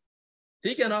था,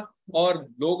 ठीक है ना। और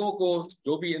लोगों को,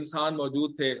 जो भी इंसान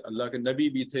मौजूद थे, अल्लाह के नबी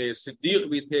भी थे, सिद्दीक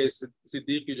भी थे,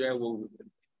 सिद्दीक की जो है वो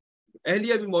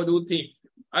अहलिया भी मौजूद थी,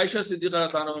 आयशा सिद्दीक़ा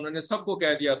रज़ियल्लाहु अन्हा, उन्होंने सबको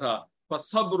कह दिया था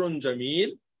फसब्रुन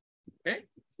जमील,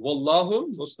 वल्लाहुल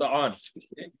मुस्तआन,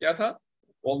 क्या था,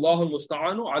 वल्लाहुल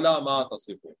मुस्तआन अला मा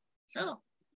तसिफून, है ना।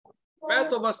 मैं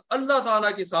तो बस अल्लाह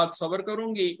ताला के साथ सब्र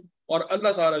करूंगी और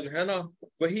अल्लाह ताला जो है ना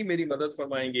वही मेरी मदद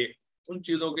फरमाएंगे उन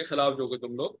चीजों के खिलाफ जो कि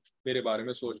तुम लोग मेरे बारे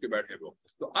में सोच के बैठे हो।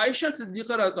 तो आयशा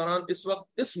सिद्दीक़ा रज़ियल्लाहु अन्हा इस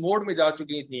वक्त इस मोड में जा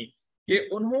चुकी थी कि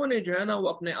उन्होंने जो है ना वो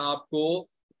अपने आप को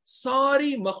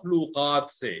सारी मखलूकात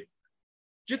से,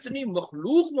 जितनी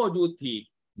मखलूक मौजूद थी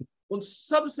उन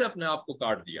सब से अपने आप को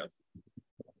काट दिया,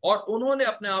 और उन्होंने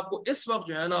अपने आप को इस वक्त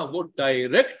जो है ना वो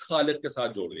डायरेक्ट खालिद के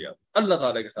साथ जोड़ दिया, अल्लाह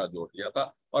ताला के साथ जोड़ दिया था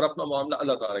और अपना मामला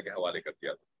अल्लाह ताला के हवाले कर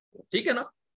दिया था, ठीक है ना।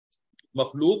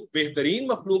 मखलूक, बेहतरीन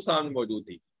मखलूक सामने मौजूद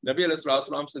थी, नबी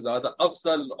अलैहिस्सलाम से ज्यादा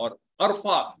अफजल और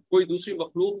अरफा कोई दूसरी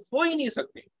मखलूक हो ही नहीं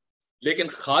सकती, लेकिन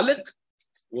खालिद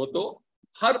वो तो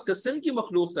हर किस्म की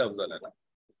मखलूक से अफजल है ना,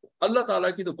 अल्लाह ताला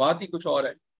की तो बात ही कुछ और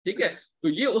है, ठीक है। तो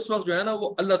ये उस वक्त जो है ना वो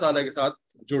अल्लाह ताला के साथ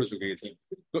जुड़ चुकी थी।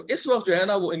 तो इस वक्त जो है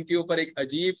ना वो इनके ऊपर एक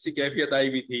अजीब सी कैफियत आई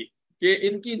हुई थी कि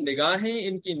इनकी निगाहें,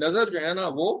 इनकी नजर जो है ना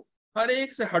वो हर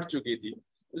एक से हट चुकी थी।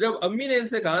 तो जब अम्मी ने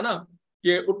इनसे कहा ना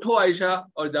कि उठो आयशा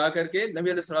और जा करके नबी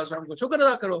अलैहिस्सलाम को शुक्र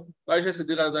अदा करो, तो आयशा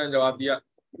सिद्दीक़ा ने जवाब दिया,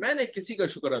 मैंने किसी का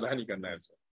शुक्र अदा नहीं करना है,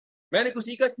 इसमें मैंने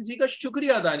किसी का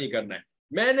शुक्रिया अदा नहीं करना है,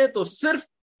 मैंने तो सिर्फ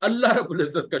अल्लाह रब्बुल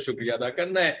इज्जत का शुक्रिया अदा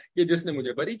करना है कि जिसने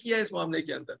मुझे बरी किया इस मामले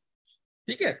के अंदर,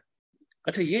 ठीक है।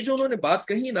 अच्छा, ये जो उन्होंने बात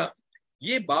कही ना,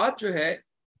 ये बात जो है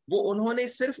वो उन्होंने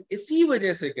सिर्फ इसी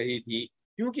वजह से कही थी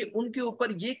क्योंकि उनके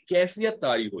ऊपर ये कैफियत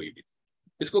तारी हुई थी,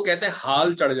 इसको कहते हैं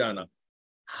हाल चढ़ जाना,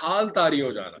 हाल तारी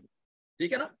हो जाना,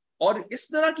 ठीक है ना। और इस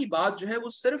तरह की बात जो है वो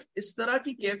सिर्फ इस तरह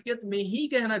की कैफियत में ही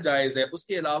कहना जायज है,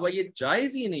 उसके अलावा ये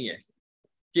जायज ही नहीं है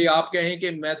कि आप कहें कि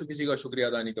मैं तो किसी का शुक्रिया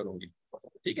अदा नहीं करूंगी,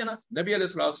 ठीक है ना। नबी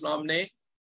अलैहिस्सलाम ने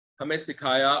हमें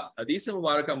सिखाया, हदीस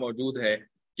मुबारक मौजूद है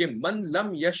कि मन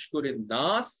लम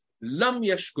यशकुरिन्नास लम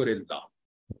यशकुरिल्लाह,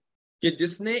 कि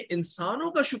जिसने इंसानों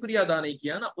का शुक्रिया अदा नहीं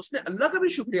किया ना उसने अल्लाह का भी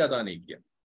शुक्रिया अदा नहीं किया।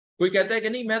 कोई कहता है कि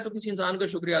नहीं मैं तो किसी इंसान का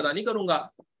शुक्रिया अदा नहीं करूंगा,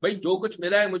 भाई जो कुछ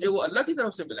मिला है मुझे वो अल्लाह की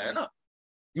तरफ से मिला है ना,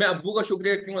 मैं अब्बू का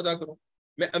शुक्रिया क्यों अदा करूं,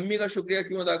 मैं अम्मी का शुक्रिया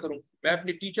क्यों अदा करूं, मैं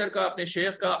अपने टीचर का, अपने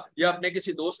शेख का या अपने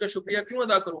किसी दोस्त का शुक्रिया क्यों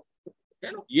अदा करूं,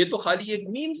 है ना। ये तो खाली एक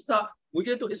मीन्स था,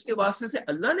 मुझे तो इसके वास्ते से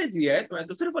अल्लाह ने दिया है तो मैं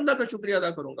तो सिर्फ अल्लाह का शुक्रिया अदा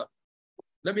करूंगा।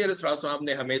 नबी अलैहिस्सलाम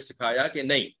ने हमें सिखाया कि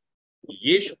नहीं,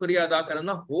 ये शुक्रिया अदा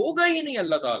करना होगा ही नहीं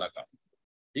अल्लाह ताला का,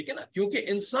 ठीक है ना, क्योंकि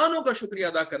इंसानों का शुक्रिया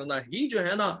अदा करना ही जो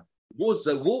है ना वो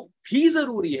भी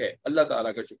जरूरी है अल्लाह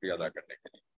ताला का शुक्रिया अदा करने के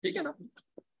लिए, ठीक है ना।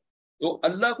 तो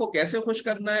अल्लाह को कैसे खुश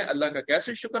करना है, अल्लाह का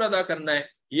कैसे शुक्र अदा करना है,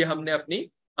 ये हमने अपनी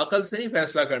अकल से नहीं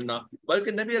फैसला करना,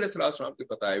 बल्कि नबी अलैहिस्सलाम के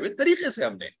बताए हुए तरीके से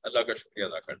हमने अल्लाह का शुक्रिया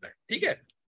अदा करना है, ठीक है।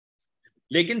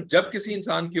 लेकिन जब किसी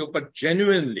इंसान के ऊपर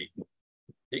जेन्युइनली,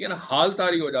 ठीक है ना, हाल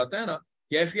तारी हो जाता है ना,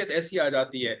 कैफियत ऐसी आ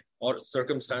जाती है और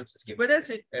सर्कमस्टांसेस की वजह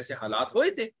से ऐसे हालात हुए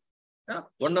थे, है ना।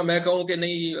 वरना मैं कहूं कि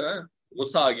नहीं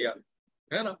गुस्सा आ गया,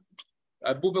 है ना,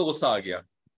 अब्बू पे गुस्सा आ गया,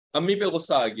 अम्मी पे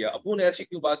गुस्सा आ गया, अब्बू ने ऐसी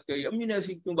क्यों बात कही, अम्मी ने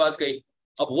ऐसी क्यों बात कही,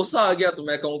 अब गुस्सा आ गया तो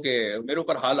मैं कहूं कि मेरे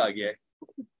ऊपर हाल आ गया है।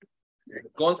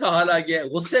 कौन सा हाल आ गया है,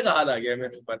 गुस्से का हाल आ गया है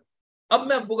मेरे ऊपर, अब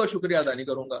मैं अब्बू का शुक्रिया अदा नहीं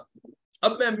करूंगा,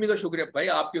 अब मैं अम्मी का शुक्रिया, भाई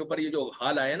आपके ऊपर ये जो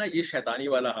हाल आया ना ये शैतानी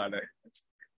वाला हाल है,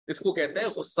 इसको कहते हैं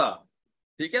गुस्सा,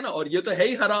 ठीक है ना, और ये तो है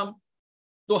ही हराम।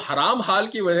 तो हराम हाल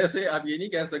की वजह से आप ये नहीं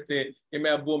कह सकते कि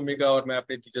मैं अब्बू अम्मी का और मैं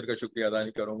अपने टीचर का शुक्रिया अदा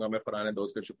नहीं करूंगा, मैं फलाने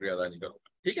दोस्त का शुक्रिया अदा नहीं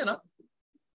करूंगा, ठीक है ना।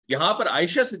 यहाँ पर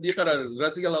आयशा सिद्दीक़ा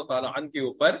रज़ियल्लाहु ताला अन्हा के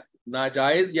ऊपर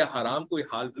नाजायज या हराम कोई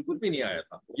हाल बिल्कुल भी नहीं आया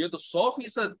था, ये तो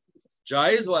 100%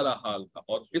 जायज वाला हाल था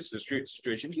और इस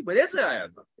सिचुएशन की वजह से आया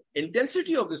था,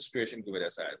 इंटेंसिटी ऑफ दिस सिचुएशन की वजह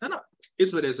से आया था ना,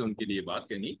 इस वजह से उनके लिए बात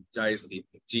कहनी जायज थी।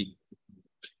 जी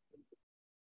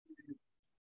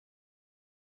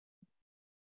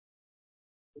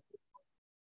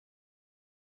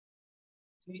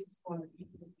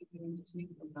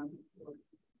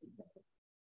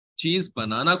چیز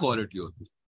بنانا کوالٹی ہوتی ہے.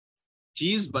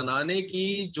 چیز بنانے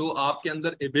کی جو آپ کے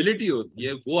اندر ایبلٹی ہوتی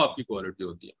ہے وہ آپ کی کوالٹی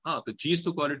ہوتی ہے. ہاں تو چیز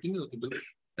تو کوالٹی نہیں ہوتی, بالکل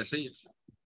ایسا ہی ہے.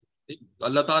 تو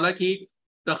اللہ تعالیٰ کی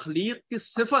تخلیق کی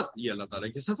صفت, یہ اللہ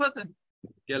تعالیٰ کی صفت ہے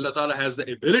کہ اللہ تعالیٰ has the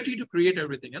ability to create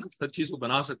every thing, ہے نا, ہر چیز کو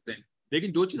بنا سکتے ہیں.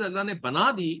 لیکن جو چیز اللہ نے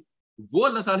بنا دی وہ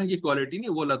اللہ تعالیٰ کی کوالٹی نہیں,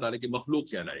 وہ اللہ تعالیٰ کی مخلوق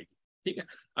کہلائے گی. ٹھیک ہے.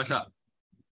 اچھا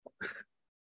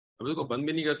اب کو بند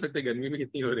بھی نہیں کر سکتے, گرمی بھی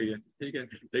کتنی ہو رہی ہے. ٹھیک ہے.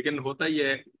 لیکن ہوتا یہ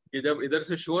ہے کہ جب ادھر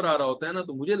سے شور آ رہا ہوتا ہے نا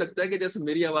تو مجھے لگتا ہے کہ جیسے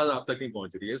میری آواز آپ تک نہیں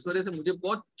پہنچ رہی ہے, اس وجہ سے مجھے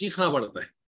بہت چیخنا پڑتا ہے.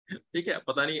 ٹھیک ہے.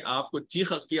 پتہ نہیں آپ کو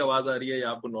چیخ کی آواز آ رہی ہے یا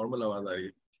آپ کو نارمل آواز آ رہی ہے,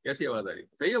 کیسی آواز آ رہی ہے؟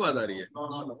 صحیح آواز آ رہی ہے,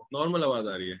 نارمل آواز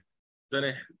آ رہی ہے.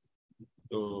 چلیں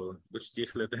تو کچھ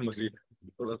چیخ لیتے ہیں مزید,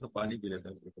 تھوڑا سا پانی پی لیتے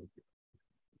ہیں.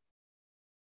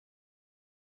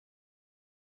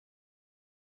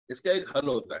 اس کا ایک حل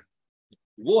ہوتا ہے,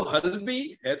 وہ حل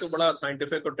بھی ہے تو بڑا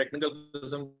سائنٹیفک اور ٹیکنیکل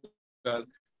قسم کا,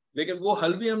 لیکن وہ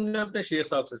حل بھی ہم نے اپنے شیخ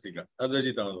صاحب سے سیکھا, حضرت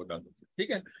جی تعالیٰ.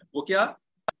 ٹھیک ہے. وہ کیا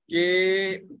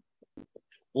کہ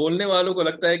بولنے والوں کو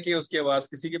لگتا ہے کہ اس کی آواز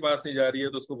کسی کے پاس نہیں جا رہی ہے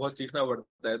تو اس کو بہت چیخنا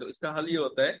پڑتا ہے. تو اس کا حل یہ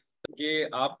ہوتا ہے کہ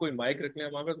آپ کوئی مائک رکھ لیں.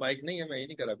 ہمارے پاس مائک نہیں ہے, میں یہ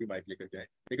نہیں کر رہا ابھی مائک لے کر جائیں,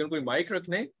 لیکن کوئی مائک رکھ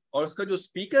لیں اور اس کا جو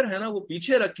اسپیکر ہے نا وہ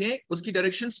پیچھے رکھیں, اس کی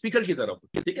ڈائریکشن اسپیکر کی طرف.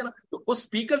 ٹھیک ہے نا. تو اس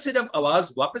اسپیکر سے جب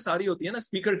آواز واپس آ رہی ہوتی ہے نا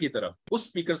اسپیکر کی طرف, اس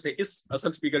اسپیکر سے اس اصل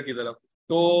اسپیکر کی طرف,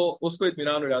 تو اس کو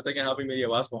اطمینان ہو جاتا ہے کہ ہاں بھائی میری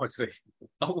آواز پہنچ رہی.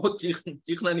 اب وہ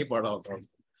چیخنا نہیں پڑ رہا ہوتا.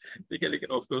 ٹھیک ہے.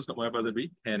 لیکن آف کورس ہمارے پاس ابھی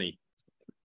ہے نہیں.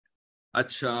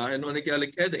 اچھا انہوں نے کیا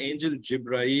لکھا ہے, the angel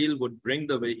Jibrail would bring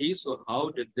the wahi, so how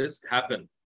did this happen?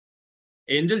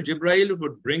 Angel Jibrail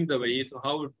would bring the wahi, so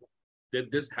how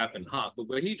did this happen? ہاں تو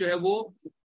وہی جو ہے وہ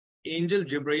angel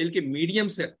Jibrail کے میڈیم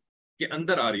سے کے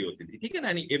اندر آ رہی ہوتی تھی. ٹھیک ہے نا.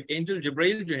 یعنی angel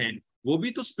Jibrail جو ہیں وہ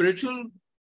بھی تو spiritual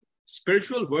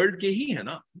world کے ہی ہے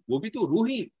نا, وہ بھی تو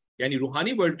روحی یعنی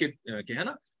روحانی ورلڈ کے ہے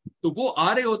نا. تو وہ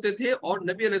آ رہے ہوتے تھے اور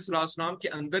نبی علیہ السلام کے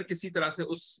اندر کسی طرح سے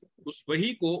اس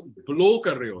وحی کو بلو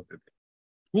کر رہے ہوتے تھے,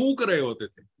 پھونک رہے ہوتے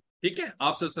تھے. ٹھیک ہے.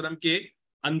 آپ صلی اللہ علیہ وسلم کے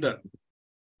اندر.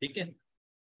 ٹھیک ہے.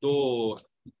 تو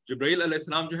جبرائیل علیہ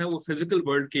السلام جو ہے وہ فزیکل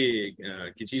ورلڈ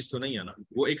کی چیز تو نہیں ہے نا,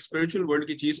 وہ ایک اسپرچل ورلڈ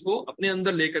کی چیز کو اپنے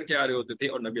اندر لے کر کے آ رہے ہوتے تھے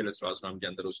اور نبی علیہ السلام کے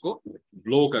اندر اس کو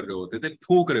بلو کر رہے ہوتے تھے,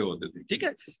 پھونک رہے ہوتے تھے. ٹھیک ہے.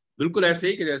 بالکل ایسے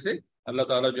ہی کہ جیسے اللہ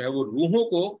تعالیٰ جو ہے وہ روحوں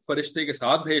کو فرشتے کے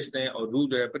ساتھ بھیجتے ہیں اور روح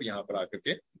جو ہے پھر یہاں پر آ کر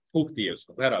کے پھونکتی ہے اس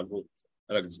کو. بہرحال وہ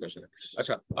الگ ڈسکشن ہے.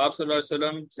 اچھا آپ صلی اللہ علیہ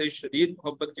وسلم سے شدید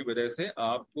محبت کی وجہ سے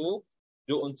آپ کو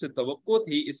جو ان سے توقع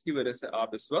تھی, اس کی وجہ سے آپ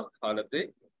اس وقت حالت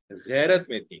غیرت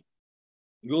میں تھی.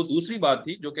 وہ دوسری بات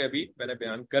تھی جو کہ ابھی میں نے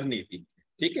بیان کرنی تھی.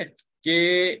 ٹھیک ہے.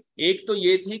 کہ ایک تو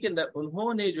یہ تھی کہ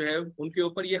انہوں نے جو ہے ان کے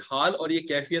اوپر یہ حال اور یہ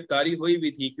کیفیت طاری ہوئی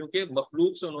بھی تھی کیونکہ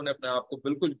مخلوق سے انہوں نے اپنے آپ کو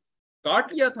بالکل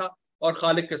کاٹ لیا تھا اور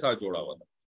خالق کے ساتھ جوڑا ہوا تھا.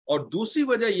 اور دوسری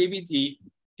وجہ یہ بھی تھی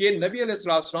کہ نبی علیہ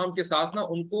السلام کے ساتھ نا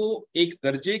ان کو ایک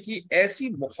درجے کی ایسی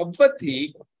محبت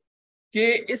تھی کہ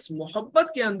اس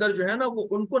محبت کے اندر جو ہے نا وہ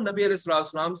ان کو نبی علیہ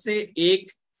السلام سے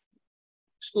ایک,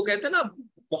 اس کو کہتے ہیں نا,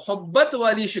 محبت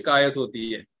والی شکایت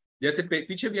ہوتی ہے. جیسے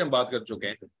پیچھے بھی ہم بات کر چکے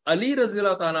ہیں, علی رضی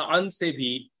اللہ تعالیٰ عنہ سے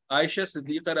بھی عائشہ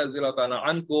صدیقہ رضی اللہ تعالیٰ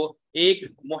عنہ کو ایک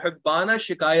محبانہ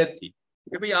شکایت تھی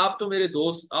کہ بھئی آپ تو میرے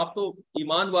دوست, آپ تو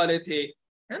ایمان والے تھے,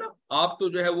 ہے نا, آپ تو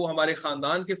جو ہے وہ ہمارے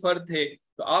خاندان کے فرد تھے,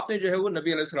 تو آپ نے جو ہے وہ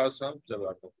نبی علیہ السلام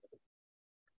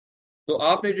تو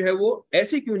آپ نے جو ہے وہ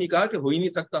ایسے کیوں نہیں کہا کہ ہو ہی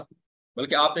نہیں سکتا,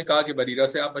 بلکہ آپ نے کہا کہ بریرہ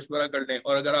سے آپ مشورہ کر لیں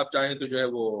اور اگر آپ چاہیں تو جو ہے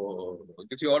وہ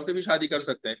کسی اور سے بھی شادی کر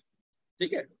سکتے ہیں.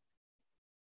 ٹھیک ہے.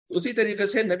 اسی طریقے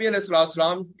سے نبی علیہ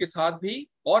السلام کے ساتھ بھی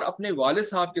اور اپنے والد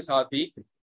صاحب کے ساتھ بھی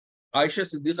عائشہ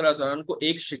صدیقہ رضی اللہ عنہ کو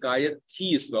ایک شکایت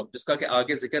تھی اس وقت, جس کا کہ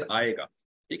آگے ذکر آئے گا.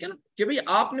 ٹھیک ہے نا. کہ بھئی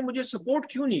آپ نے مجھے سپورٹ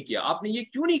کیوں نہیں کیا, آپ نے یہ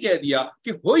کیوں نہیں کہہ دیا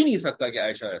کہ ہو ہی نہیں سکتا کہ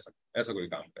عائشہ ایسا کوئی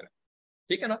کام کرے.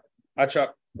 ٹھیک ہے نا. اچھا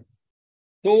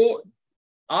تو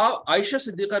عائشہ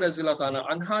صدیقہ رضی اللہ تعالیٰ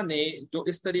عنہا نے جو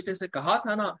اس طریقے سے کہا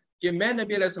تھا نا کہ میں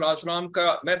نبی علیہ السلام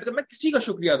کا میں کسی کا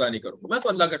شکریہ ادا نہیں کروں, میں تو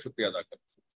اللہ کا شکریہ ادا کروں.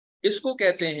 اس کو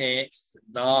کہتے ہیں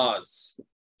ناز.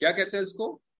 کیا کہتے ہیں اس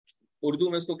کو؟ اردو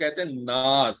میں اس کو کہتے ہیں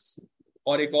ناز.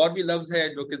 اور ایک اور بھی لفظ ہے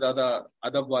جو کہ زیادہ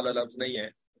ادب والا لفظ نہیں ہے,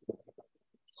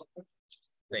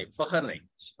 نہیں فخر نہیں,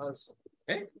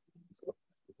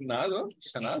 ناز اور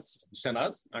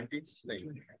شناز آنٹی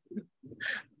نہیں.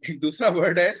 ایک دوسرا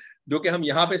ورڈ ہے جو کہ ہم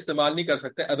یہاں پہ استعمال نہیں کر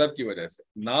سکتے ادب کی وجہ سے.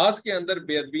 ناز کے اندر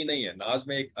بے ادبی نہیں ہے, ناز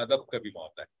میں ایک ادب کا بھی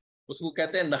ہوتا ہے, اس کو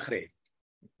کہتے ہیں نخرے.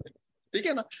 ٹھیک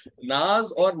ہے نا.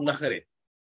 ناز اور نخرے.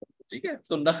 ٹھیک ہے.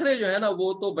 تو نخرے جو ہے نا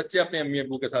وہ تو بچے اپنے امی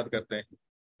ابو کے ساتھ کرتے ہیں.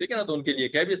 ٹھیک ہے نا. تو ان کے لیے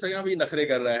کہہ بھی سکتے ہیں نخرے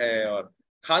کر رہا ہے, اور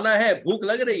کھانا ہے, بھوک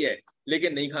لگ رہی ہے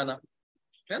لیکن نہیں کھانا,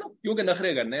 ہے نا, کیونکہ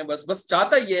نخرے کرنے ہیں. بس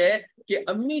چاہتا یہ ہے کہ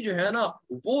امی جو ہے نا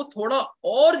وہ تھوڑا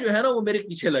اور جو ہے نا وہ میرے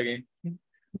پیچھے لگیں,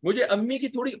 مجھے امی کی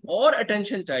تھوڑی اور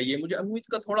اٹینشن چاہیے، مجھے امی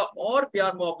کا تھوڑا اور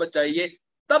پیار محبت چاہیے،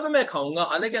 تب میں کھاؤں گا،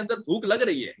 حالانکہ اندر بھوک لگ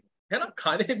رہی ہے نا،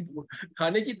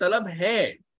 کھانے کی طلب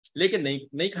ہے، لیکن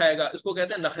نہیں کھائے گا، اس کو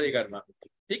کہتے ہیں نخرے کرنا،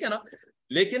 ٹھیک ہے نا۔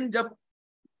 لیکن جب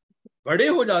بڑے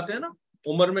ہو جاتے ہیں نا،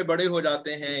 عمر میں بڑے ہو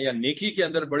جاتے ہیں یا نیکی کے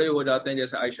اندر بڑے ہو جاتے ہیں،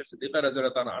 جیسے عائشہ صدیقہ رضی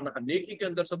اللہ عنہا، نیکی کے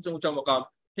اندر سب سے اونچا مقام،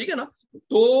 ٹھیک ہے نا،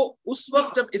 تو اس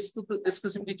وقت جب اس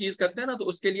قسم کی چیز کرتے ہیں نا، تو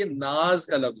اس کے لیے ناز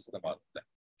کا لفظ استعمال ہوتا ہے۔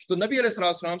 تو نبی علیہ الصلوۃ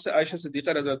والسلام سے عائشہ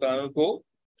صدیقہ رضی اللہ عنہ کو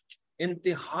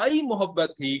انتہائی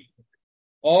محبت تھی،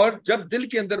 اور جب دل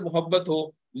کے اندر محبت ہو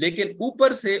لیکن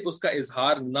اوپر سے اس کا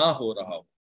اظہار نہ ہو رہا ہو،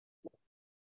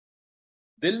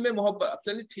 دل میں محبت، اب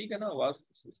چلیے ٹھیک ہے نا، آواز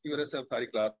اس کی وجہ سے اب ساری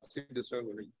کلاس ڈسٹرب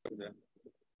ہو رہی ہے،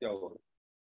 کیا ہوا؟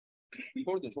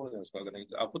 چھوڑ دیں اس کو، اگر نہیں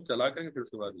آپ خود چلا کر کے پھر اس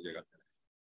کے بعد دیجیے گا۔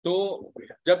 تو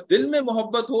جب دل میں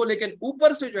محبت ہو لیکن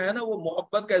اوپر سے جو ہے نا وہ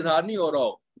محبت کا اظہار نہیں ہو رہا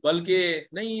ہو، بلکہ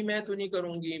نہیں میں تو نہیں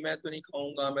کروں گی، میں تو نہیں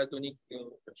کھاؤں گا، میں تو نہیں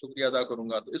شکریہ ادا کروں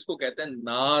گا، تو اس کو کہتے ہیں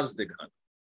ناز دکھانا،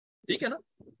 ٹھیک ہے نا۔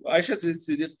 عائشہ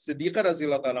صدیقہ رضی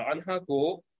اللہ تعالی عنہا کو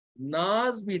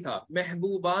ناز بھی تھا،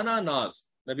 محبوبانہ ناز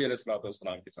نبی علیہ الصلوۃ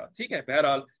والسلام کے ساتھ، ٹھیک ہے۔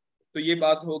 بہرحال تو یہ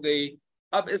بات ہو گئی۔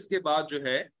 اب اس کے بعد جو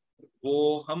ہے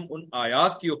وہ ہم ان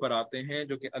آیات کے اوپر آتے ہیں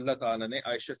جو کہ اللہ تعالیٰ نے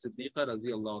عائشہ صدیقہ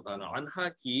رضی اللہ تعالی عنہا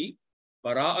کی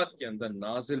براءت کے اندر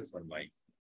نازل فرمائی۔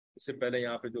 اس سے پہلے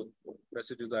یہاں پہ جو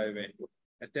میسیجز آئے ہوئے ہیں،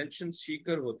 اٹینشن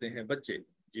سیکر ہوتے ہیں بچے،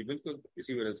 جی بالکل،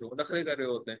 اسی وجہ سے وہ نخرے کر رہے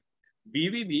ہوتے ہیں۔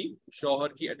 بیوی بھی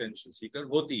شوہر کی اٹینشن سیکر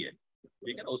ہوتی ہے،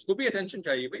 ٹھیک ہے نا، اس کو بھی اٹینشن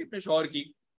چاہیے بھائی اپنے شوہر کی،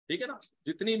 ٹھیک ہے نا،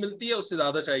 جتنی ملتی ہے اس سے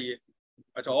زیادہ چاہیے،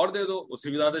 اچھا اور دے دو، اس سے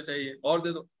بھی زیادہ چاہیے، اور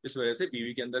دے دو، اس وجہ سے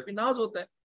بیوی کے اندر بھی ناز ہوتا ہے،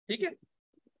 ٹھیک ہے۔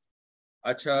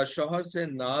 اچھا، شوہر سے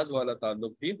ناز والا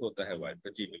تعلق بھی ہوتا ہے وائف کا،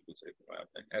 جی بالکل صحیح فرمایا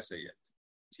آپ نے، ایسے ہی ہے،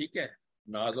 ٹھیک ہے۔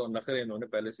 ناز اور نخرے انہوں نے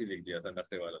پہلے سے لکھ دیا تھا،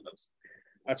 نخرے والا لفظ۔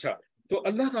 اچھا، تو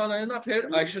اللہ تعالیٰ نے نا پھر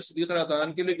عائشہ صدیقہ رضی اللہ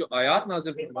عنہا کے لیے جو آیات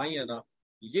نازل فرمائی ہے نا،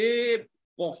 یہ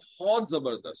بہت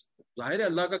زبردست، ظاہر ہے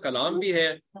اللہ کا کلام بھی ہے،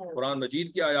 قرآن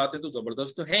مجید کی آیاتیں تو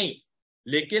زبردست تو ہیں ہی،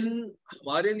 لیکن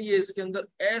ہمارے لیے اس کے اندر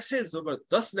ایسے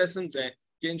زبردست لیسنز ہیں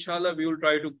کہ انشاءاللہ وی will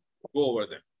try to go over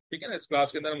them, ٹھیک ہے نا، اس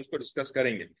کلاس کے اندر ہم اس کو ڈسکس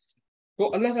کریں گے۔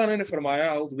 تو اللہ تعالیٰ نے فرمایا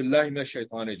اعوذ باللہ من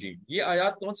الشیطان الرجیم، یہ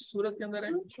آیات کون سی سورت کے اندر ہے؟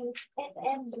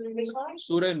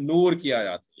 سورہ نور کی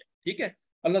آیات کی، ٹھیک ہے۔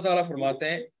 اللہ تعالیٰ فرماتے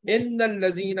ہیں ان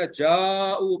الذین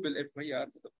جاؤوا بالافک، بھائی یار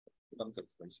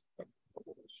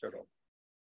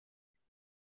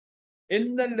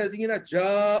ان الذین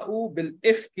جاؤوا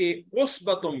بالافک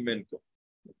عصبۃ منکم،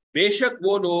 بے شک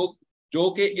وہ لوگ جو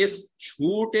کہ اس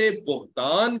جھوٹے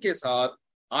بہتان کے ساتھ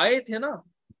آئے تھے نا،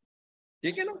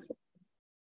 ٹھیک ہے نا،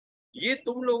 یہ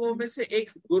تم لوگوں میں سے ایک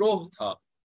گروہ تھا،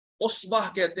 عصبہ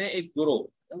کہتے ہیں ایک گروہ،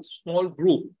 اسمال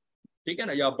گروپ، ٹھیک ہے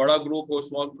نا، یا بڑا گروپ ہو،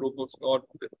 اسمال گروپ ہو، اور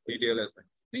ڈیٹیل ہے اس میں،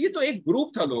 تو یہ تو ایک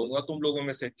گروپ تھا لوگوں کا، تم لوگوں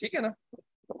میں سے، ٹھیک ہے نا۔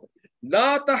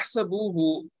 لا تحسبوہ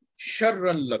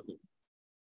شرا لکم،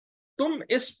 تم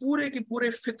اس پورے کی پورے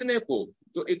فتنے کو،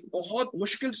 جو ایک بہت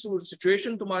مشکل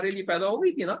سچویشن تمہارے لیے پیدا ہو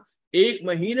گئی تھی نا، 1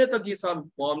 مہینے تک یہ سب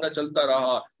معاملہ چلتا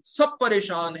رہا، سب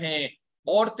پریشان ہیں،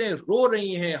 عورتیں رو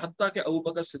رہی ہیں، حتیٰ کہ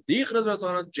ابوبکر صدیق رضی اللہ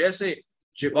عنہ جیسے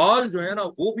جبال جو ہے نا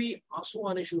وہ بھی آنسو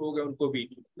آنے شروع ہو گئے، ان کو بھی،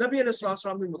 نبی علیہ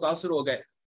السلام بھی متاثر ہو گئے،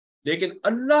 لیکن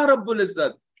اللہ رب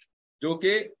العزت جو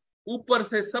کہ اوپر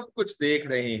سے سب کچھ دیکھ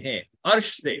رہے ہیں،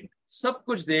 عرش سے سب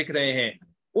کچھ دیکھ رہے ہیں،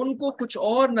 ان کو کچھ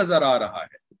اور نظر آ رہا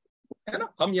ہے نا۔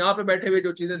 ہم یہاں پہ بیٹھے ہوئے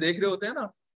جو چیزیں دیکھ رہے ہوتے ہیں نا،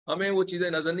 ہمیں وہ چیزیں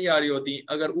نظر نہیں آ رہی ہوتی،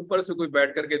 اگر اوپر سے کوئی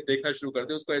بیٹھ کر کے دیکھنا شروع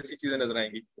کرتے اس کو ایسی چیزیں نظر آئیں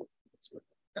گی،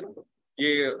 ہے نا۔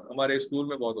 یہ ہمارے اسکول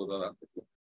میں بہت ہوتا تھا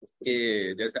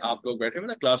کہ جیسے آپ لوگ بیٹھے ہوئے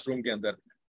نا کلاس روم کے اندر،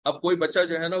 اب کوئی بچہ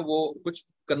جو ہے نا وہ کچھ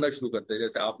کرنا شروع کرتے ہیں،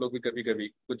 جیسے آپ لوگ بھی کبھی کبھی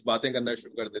کچھ باتیں کرنا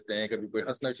شروع کر دیتے ہیں، کبھی کوئی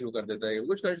ہنسنا شروع کر دیتا ہے،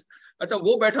 کچھ اچھا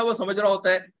وہ بیٹھا ہوا سمجھ رہا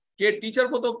ہوتا ہے کہ ٹیچر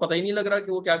کو تو پتہ ہی نہیں لگ رہا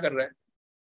کہ وہ کیا کر رہا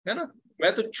ہے نا،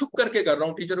 میں تو چھپ کر کے کر رہا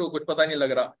ہوں، ٹیچر کو کچھ پتہ نہیں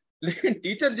لگ رہا، لیکن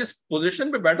ٹیچر جس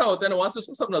پوزیشن پہ بیٹھا ہوتا ہے نا وہاں سے اس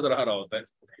کو سب نظر آ رہا ہوتا ہے،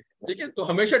 ٹھیک ہے۔ تو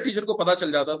ہمیشہ ٹیچر کو پتا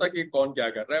چل جاتا تھا کہ کون کیا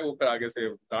کر رہا ہے، وہ پھر آگے سے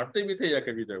ڈانٹتے بھی تھے یا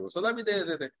کبھی جو ہے وہ سزا بھی دے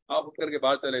دیتے تھے، آپ اٹھ کر کے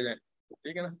باہر چلے جائیں،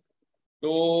 ٹھیک ہے نا۔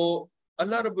 تو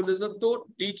اللہ رب العزت تو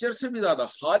ٹیچر سے بھی زیادہ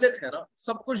خالق ہے نا،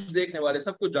 سب کچھ دیکھنے والے،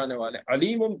 سب کچھ جاننے والے،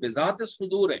 علیم بذات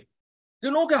الصدور ہے،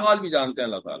 دلوں کے حال بھی جانتے ہیں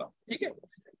اللہ تعالیٰ، ٹھیک ہے۔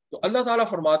 تو اللہ تعالیٰ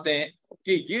فرماتے ہیں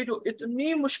کہ یہ جو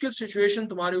اتنی مشکل سچویشن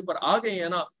تمہارے اوپر آ گئی ہے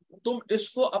نا، تم اس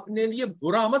کو اپنے لیے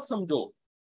برا مت سمجھو،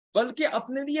 بلکہ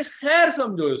اپنے لیے خیر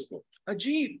سمجھو اس کو۔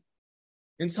 عجیب،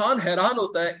 انسان حیران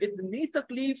ہوتا ہے، اتنی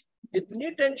تکلیف، اتنی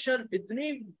ٹینشن، اتنی،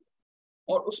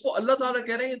 اور اس کو اللہ تعالیٰ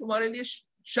کہہ رہے ہیں تمہارے لیے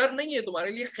شر نہیں ہے،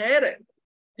 تمہارے لیے خیر ہے،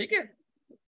 ٹھیک ہے۔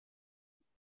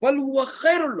 بل ہوا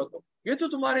خیر لکم، یہ تو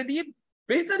تمہارے لیے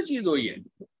بہتر چیز ہوئی ہے،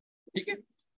 ٹھیک ہے۔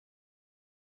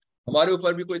 ہمارے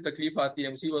اوپر بھی کوئی تکلیف آتی ہے،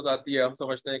 مصیبت آتی ہے، ہم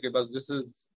سمجھتے ہیں کہ بس دس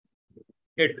از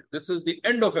it, this is the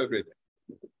end of everything.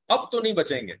 اب تو نہیں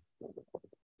بچیں گے.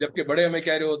 جبکہ بڑے ہمیں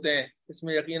کہہ رہے ہوتے ہیں اس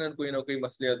میں یقیناً کوئی نہ کوئی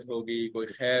مصلحت ہوگی, کوئی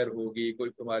خیر ہوگی,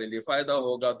 کوئی تمہارے لیے فائدہ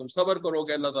ہوگا, تم صبر کرو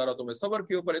گے, اللہ تعالیٰ تمہیں صبر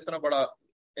کے اوپر اتنا بڑا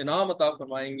انعام عطا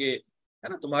فرمائیں گے, ہے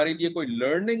نا, تمہارے لیے کوئی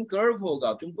لرننگ کرو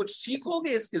ہوگا, تم کچھ سیکھو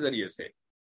گے اس کے ذریعے سے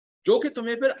جو کہ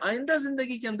تمہیں پھر آئندہ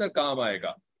زندگی کے اندر کام آئے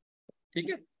گا. ٹھیک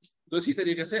ہے. تو اسی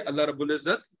طریقے سے اللہ رب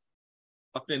العزت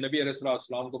اپنے نبی علیہ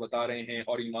السلام کو بتا رہے ہیں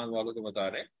اور ایمان والوں کو بتا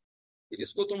رہے ہیں کہ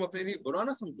اس کو تم اپنے لیے برا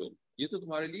نہ سمجھو, یہ تو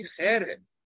تمہارے لیے خیر ہے.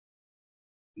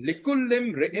 لِكُلِّ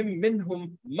امْرِئٍ مِّنْهُمْ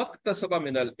مَا اكْتَسَبَ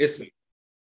مِنَ الْإِثْمِ.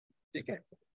 ٹھیک ہے,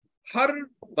 ہر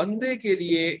بندے کے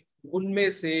لیے ان میں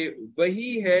سے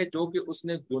وہی ہے جو کہ اس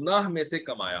نے گناہ میں سے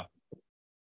کمایا.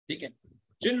 ٹھیک ہے,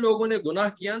 جن لوگوں نے گناہ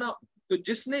کیا نا, تو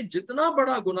جس نے جتنا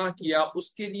بڑا گناہ کیا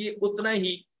اس کے لیے اتنا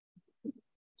ہی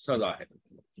سزا ہے.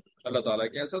 اللہ تعالیٰ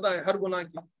کی سزا ہے ہر گناہ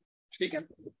کی. ٹھیک ہے.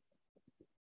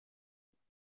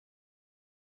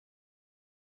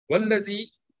 وَالَّذِي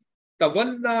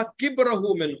تَوَلَّى كِبْرَهُ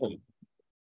مِنْهُمْ,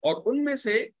 اور ان میں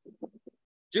سے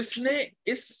جس نے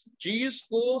اس چیز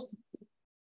کو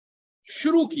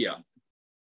شروع کیا.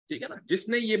 ٹھیک ہے نا, جس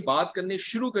نے یہ بات کرنی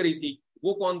شروع کری تھی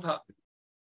وہ کون تھا؟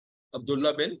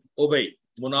 عبداللہ بن ابی,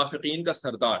 منافقین کا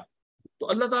سردار. تو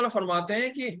اللہ تعالیٰ فرماتے ہیں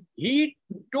کہ he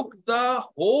took the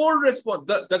whole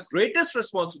the greatest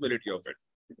responsibility of it.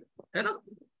 ہے نا,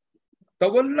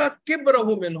 تولا کبرہ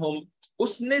منہم,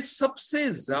 اس نے سب سے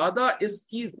زیادہ اس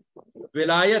کی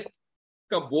ولایت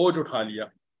کا بوجھ اٹھا لیا.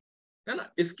 ہے نا,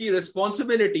 اس کی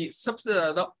ریسپانسبلٹی سب سے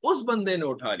زیادہ اس بندے نے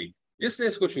اٹھا لی جس نے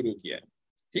اس کو شروع کیا ہے.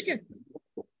 ٹھیک ہے.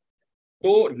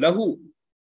 تو لہو,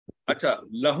 اچھا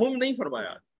لہم نہیں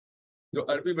فرمایا, جو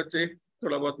عربی بچے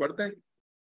تھوڑا بہت پڑھتے ہیں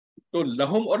تو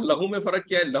لہم اور لہو میں فرق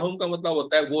کیا ہے؟ لہم کا مطلب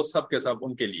ہوتا ہے وہ سب کے سب,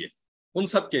 ان کے لیے, ان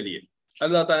سب کے لیے.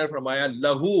 اللہ تعالیٰ نے فرمایا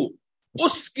لہو,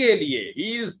 اس کے لیے,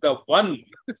 ہی از دا ون,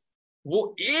 وہ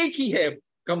ایک ہی ہے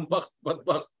کم بخت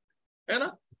بدبخت, ہے نا,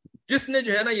 جس نے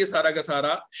جو ہے نا یہ سارا کا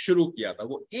سارا شروع کیا تھا,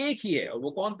 وہ ایک ہی ہے. اور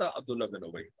وہ کون تھا؟ عبداللہ بن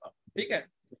ابی تھا. ٹھیک ہے.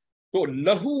 تو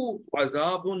لہو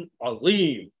عذاب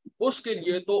عظیم, اس کے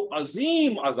لیے تو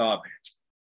عظیم عذاب ہے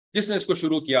جس نے اس کو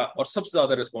شروع کیا, اور سب سے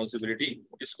زیادہ ریسپانسبلٹی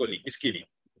اس کو لی, اس کی لی.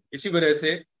 اسی وجہ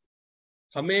سے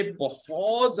ہمیں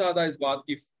بہت زیادہ اس بات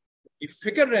کی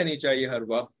فکر رہنی چاہیے ہر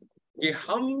وقت کہ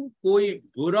ہم کوئی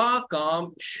برا کام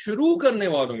شروع کرنے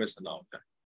والوں میں سے نہ ہوتا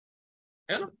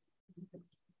ہے نا.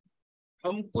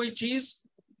 ہم کوئی چیز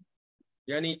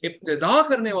یعنی ابتدا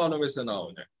کرنے والوں میں سے نہ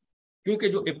ہو جائے,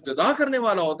 کیونکہ جو ابتدا کرنے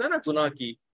والا ہوتا ہے نا گناہ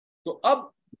کی, تو اب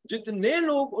جتنے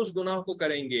لوگ اس گناہ کو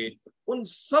کریں گے ان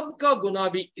سب کا گناہ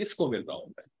بھی اس کو مل رہا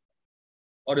ہوتا ہے,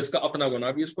 اور اس کا اپنا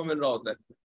گناہ بھی اس کو مل رہا ہوتا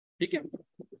ہے. ٹھیک ہے.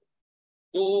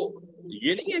 تو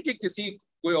یہ نہیں ہے کہ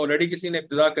کوئی آلریڈی کسی نے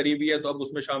ابتدا کری بھی ہے تو اب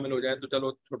اس میں شامل ہو جائیں تو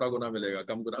چلو چھوٹا گناہ ملے گا,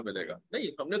 کم گناہ ملے گا. نہیں,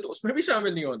 ہم نے تو اس میں بھی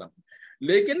شامل نہیں ہونا,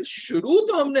 لیکن شروع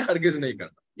تو ہم نے ہرگز نہیں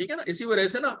کرنا. ٹھیک ہے نا. اسی وجہ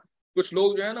سے نا کچھ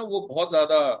لوگ جو ہے نا وہ بہت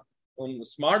زیادہ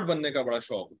اسمارٹ بننے کا بڑا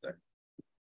شوق ہوتا ہے,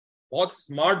 بہت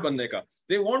اسمارٹ بننے کا.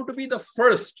 They want to be the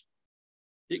first.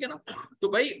 ٹھیک ہے نا. تو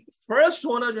بھائی فرسٹ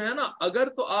ہونا جو ہے نا, اگر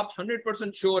تو آپ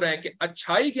 100% شیور ہیں کہ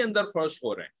اچھائی کے اندر فرسٹ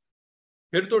ہو رہے ہیں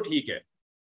پھر تو ٹھیک ہے,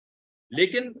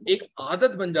 لیکن ایک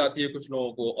عادت بن جاتی ہے کچھ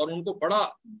لوگوں کو, اور ان کو بڑا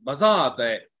مزہ آتا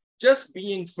ہے just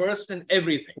being first in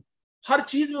every thing. ہر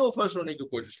چیز میں وہ فرسٹ ہونے کی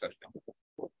کوشش کرتے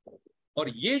ہیں, اور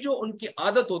یہ جو ان کی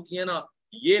عادت ہوتی ہے نا,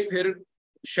 یہ پھر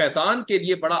شیطان کے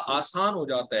لیے بڑا آسان ہو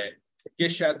جاتا ہے کہ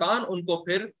شیطان ان کو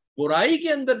پھر برائی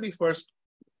کے اندر بھی فرسٹ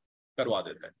کروا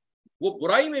دیتا ہے. وہ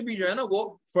برائی میں بھی جو ہے نا وہ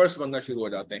فرسٹ بننا شروع ہو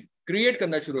جاتے ہیں, کریٹ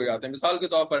کرنا شروع ہو جاتے ہیں. مثال کے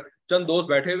طور پر چند دوست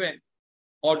بیٹھے ہوئے ہیں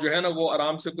اور جو ہے نا وہ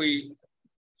آرام سے کوئی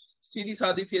سیدھی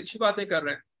سادی سی اچھی باتیں کر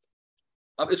رہے ہیں.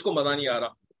 اب اس کو مزہ نہیں آ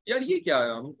رہا, یار یہ کیا ہے,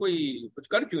 ہم کوئی کچھ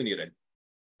کر کیوں نہیں رہے,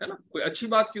 ہے نا, کوئی اچھی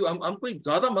بات کیوں, ہم کوئی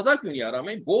زیادہ مزہ کیوں نہیں آ رہا,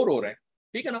 ہمیں بور ہو رہے ہیں.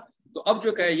 ٹھیک ہے نا. تو اب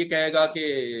جو یہ کہے گا کہ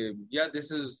یا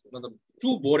دس از مطلب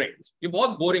ٹو بورنگ, یہ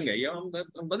بہت بورنگ ہے, یہ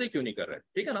ہم مزے کیوں نہیں کر رہے.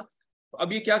 ٹھیک ہے نا.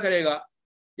 اب یہ کیا کرے گا,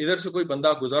 ادھر سے کوئی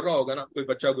بندہ گزر رہا ہوگا نا, کوئی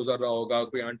بچہ گزر رہا ہوگا,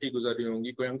 کوئی آنٹی گزر رہی ہوں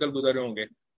گی, کوئی انکل گزر رہے ہوں گے.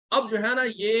 اب جو ہے نا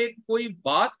یہ کوئی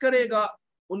بات کرے گا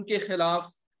ان کے خلاف,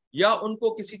 یا ان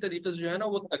کو کسی طریقے سے جو ہے نا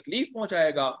وہ تکلیف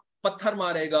پہنچائے گا, پتھر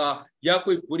مارے گا, یا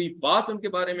کوئی بری بات ان کے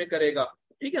بارے میں کرے گا.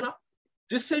 ٹھیک ہے نا.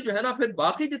 جس سے جو ہے نا پھر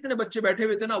باقی جتنے بچے بیٹھے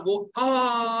ہوئے تھے نا وہ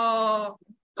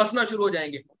ہنسنا شروع ہو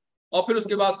جائیں گے, اور پھر اس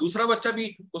کے بعد دوسرا بچہ بھی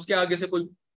اس کے آگے سے کوئی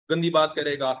گندی بات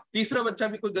کرے گا, تیسرا بچہ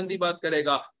بھی کوئی گندی بات کرے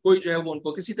گا, کوئی جو ہے وہ ان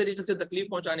کو کسی طریقے سے تکلیف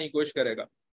پہنچانے کی کوشش کرے گا.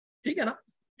 ٹھیک ہے نا.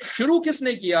 شروع کس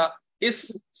نے کیا؟ اس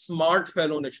اسمارٹ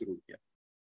فیلو نے شروع کیا,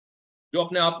 جو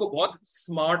اپنے آپ کو بہت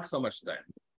اسمارٹ سمجھتا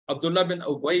ہے. عبداللہ بن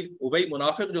ابی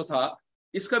منافق جو تھا,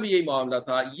 اس کا بھی یہی معاملہ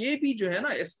تھا. یہ بھی جو ہے نا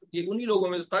یہ انہی لوگوں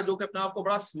میں سے تھا جو کہ اپنے آپ کو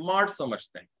بڑا اسمارٹ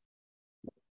سمجھتے ہیں.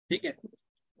 ٹھیک ہے.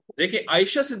 دیکھیں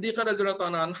عائشہ صدیقہ رضی اللہ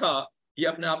تعالیٰ عنہا یہ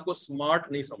اپنے آپ کو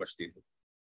اسمارٹ نہیں سمجھتی تھی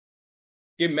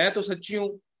کہ میں تو سچی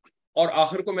ہوں اور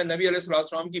آخر کو میں نبی علیہ الصلوۃ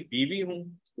والسلام کی بیوی ہوں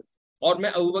اور میں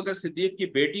ابوبکر صدیق کی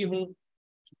بیٹی ہوں،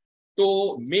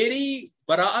 تو میری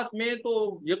براعت میں تو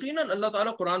یقیناً اللہ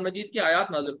تعالیٰ قرآن مجید کی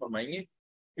آیات نازل فرمائیں گے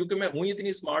کیونکہ میں ہوں اتنی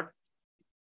اسمارٹ۔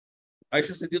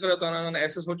 عائشہ صدیقہ رضی اللہ عنہا نے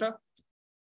ایسے سوچا،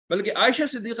 بلکہ عائشہ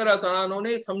صدیقہ رضی اللہ عنہا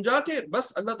نے سمجھا کہ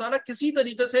بس اللہ تعالیٰ کسی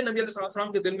طریقے سے نبی علیہ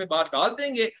السلام کے دل میں بات ڈال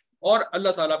دیں گے اور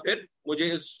اللہ تعالیٰ پھر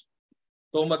مجھے اس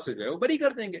تہمت سے جو ہے وہ بری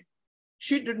کر دیں گے۔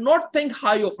 She did not think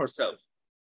high of herself،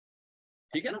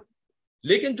 ٹھیک ہے نا؟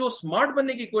 لیکن جو اسمارٹ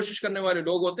بننے کی کوشش کرنے والے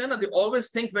لوگ ہوتے ہیں نا، they always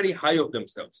think very high of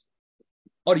themselves،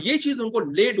 اور یہ چیز ان کو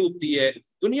لے ڈوبتی ہے،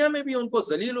 دنیا میں بھی ان کو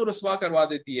ذلیل و رسوا کروا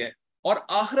دیتی ہے اور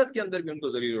آخرت کے اندر بھی ان کو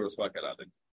ذلیل و رسوا کرا دیتی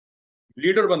ہے۔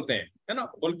 لیڈر بنتے ہیں، ہے نا،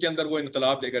 ملک کے اندر وہ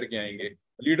انقلاب لے کر کے آئیں گے،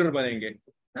 لیڈر بنیں گے،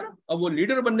 ہے نا۔ اب وہ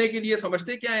لیڈر بننے کے لیے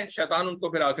سمجھتے کیا ہے، شیطان ان کو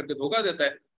پھر آ کر کے دھوکہ دیتا ہے،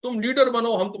 تم لیڈر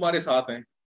بنو، ہم تمہارے ساتھ ہیں،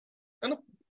 ہے نا،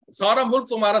 سارا ملک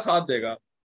تمہارا ساتھ دے گا،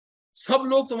 سب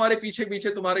لوگ تمہارے پیچھے پیچھے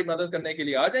تمہاری مدد کرنے کے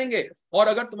لیے آ جائیں گے، اور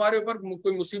اگر تمہارے اوپر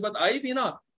کوئی مصیبت آئی بھی نا،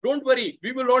 don't worry,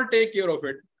 we will all take care of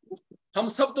it, ہم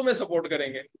سب تمہیں سپورٹ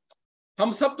کریں گے،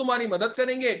 ہم سب تمہاری مدد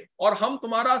کریں گے اور ہم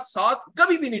تمہارا ساتھ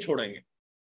کبھی بھی نہیں چھوڑیں گے،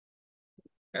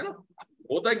 ہے نا۔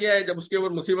 ہوتا کیا ہے، جب اس کے اوپر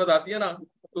مصیبت آتی ہے نا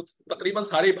تو تقریباً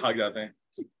سارے ہی بھاگ جاتے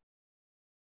ہیں،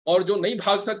 اور جو نہیں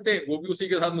بھاگ سکتے وہ بھی اسی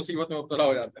کے ساتھ مصیبت میں مبتلا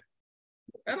ہو جاتے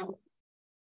ہیں، ہے نا۔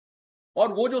 اور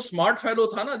وہ جو اسمارٹ فیلو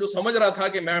تھا نا، جو سمجھ رہا تھا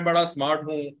کہ میں بڑا اسمارٹ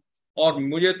ہوں اور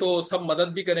مجھے تو سب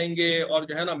مدد بھی کریں گے اور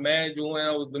جو ہے نا میں جو ہے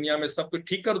وہ دنیا میں سب کچھ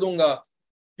ٹھیک کر دوں گا،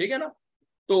 ٹھیک ہے نا،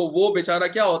 تو وہ بیچارہ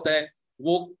کیا ہوتا ہے،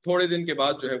 وہ تھوڑے دن کے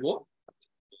بعد جو ہے وہ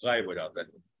غائب ہو جاتا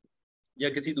ہے یا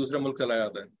کسی دوسرے ملک چلا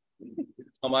جاتا ہے۔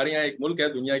 ہمارے یہاں ایک ملک ہے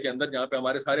دنیا کے اندر جہاں پہ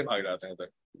ہمارے سارے بھاگ جاتے ہیں ادھر،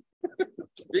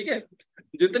 ٹھیک ہے،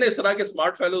 جتنے اس طرح کے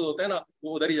اسمارٹ فیلوز ہوتے ہیں نا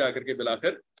وہ ادھر ہی جا کر کے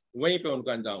بالآخر وہیں پہ ان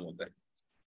کا انجام ہوتا ہے،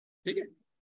 ٹھیک ہے۔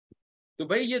 تو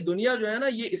بھائی یہ دنیا جو ہے نا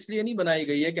یہ اس لیے نہیں بنائی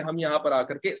گئی ہے کہ ہم یہاں پر آ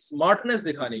کر کے اسمارٹنس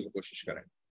دکھانے کی کوشش کریں،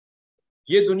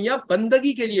 یہ دنیا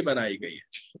بندگی کے لیے بنائی گئی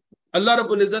ہے۔ اللہ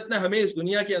رب العزت نے ہمیں اس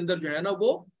دنیا کے اندر جو ہے نا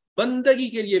وہ بندگی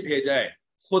کے لیے بھیجا ہے،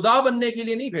 خدا بننے کے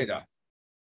لیے نہیں بھیجا۔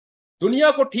 دنیا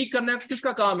کو ٹھیک کرنا کس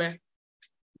کا کام ہے؟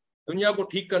 دنیا کو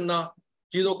ٹھیک کرنا،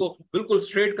 چیزوں کو بالکل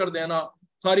اسٹریٹ کر دینا،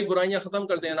 ساری برائیاں ختم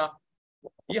کر دینا،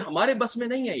 یہ ہمارے بس میں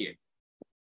نہیں ہے،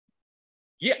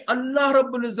 یہ اللہ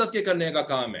رب العزت کے کرنے کا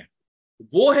کام ہے۔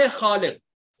 وہ ہے خالق،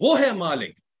 وہ ہے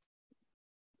مالک،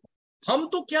 ہم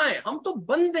تو کیا ہیں، ہم تو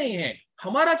بندے ہیں،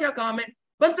 ہمارا کیا کام ہے،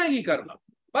 بندگی کرنا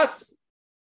بس۔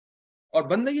 اور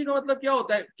بندگی کا مطلب کیا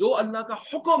ہوتا ہے، جو اللہ کا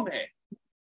حکم ہے،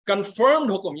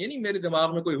 کنفرمڈ حکم، یہ نہیں میرے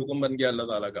دماغ میں کوئی حکم بن گیا اللہ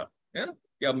تعالیٰ کا، ہے نا،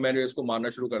 کہ اب میں نے اس کو مارنا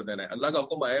شروع کر دینا ہے، اللہ کا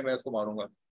حکم آیا میں اس کو ماروں گا۔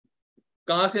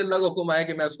 کہاں سے اللہ کا حکم آیا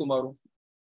کہ میں اس کو ماروں؟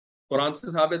 قرآن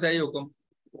سے ثابت ہے یہ حکم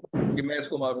کہ میں اس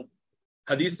کو ماروں،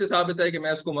 حدیث سے ثابت ہے کہ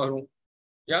میں اس کو ماروں،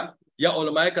 یا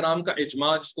علماء کرام کا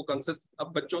اجماع، جس کو کنسنس،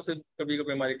 اب بچوں سے کبھی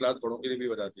کبھی ہماری کلاس پڑھوں کے لیے بھی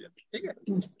بتاتی ہے، ٹھیک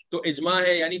ہے، تو اجماع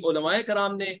ہے، یعنی علماء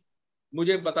کرام نے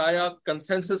مجھے بتایا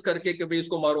کنسنسس کر کے کہ بھئی اس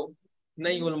کو مارو،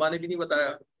 نہیں علماء نے بھی نہیں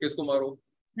بتایا کہ اس کو مارو،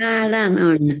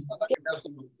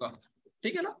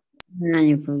 ٹھیک ہے نا۔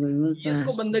 اس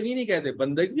کو بندگی نہیں کہتے،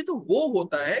 بندگی تو وہ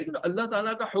ہوتا ہے کہ اللہ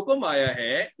تعالیٰ کا حکم آیا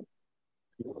ہے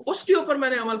اس کے اوپر میں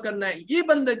نے عمل کرنا ہے، یہ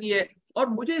بندگی ہے، اور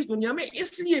مجھے اس دنیا میں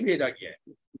اس لیے بھیجا گیا ہے،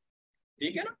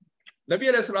 ٹھیک ہے نا۔ نبی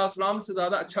علیہ السلام سے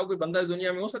زیادہ اچھا کوئی بندہ اس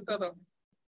دنیا میں ہو سکتا تھا،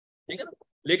 ٹھیک ہے نا،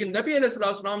 لیکن نبی علیہ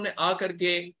السلام نے آ کر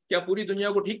کے کیا پوری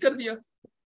دنیا کو ٹھیک کر دیا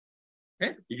ہے؟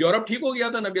 یورپ ٹھیک ہو گیا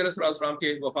تھا نبی علیہ السلام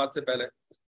کے وفات سے پہلے،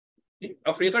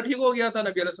 افریقہ ٹھیک ہو گیا تھا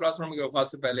نبی علیہ السلام کے وفات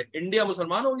سے پہلے، انڈیا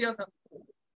مسلمان ہو گیا تھا،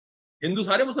 ہندو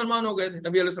سارے مسلمان ہو گئے تھے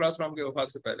نبی علیہ السلام کے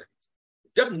وفات سے پہلے۔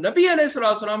 جب نبی علیہ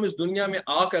السلام اس دنیا میں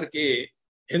آ کر کے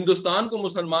ہندوستان کو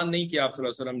مسلمان نہیں کیا آپ صلی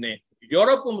اللہ علیہ وسلم نے،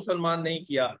 یورپ کو مسلمان نہیں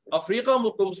کیا، افریقہ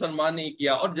کو مسلمان نہیں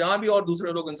کیا، اور جہاں بھی اور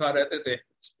دوسرے لوگ انسان رہتے تھے،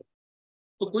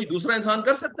 تو کوئی دوسرا انسان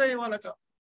کر سکتا ہے یہ والا کام؟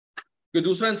 کوئی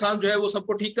دوسرا انسان جو ہے وہ سب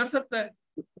کو ٹھیک کر سکتا ہے؟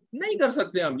 نہیں کر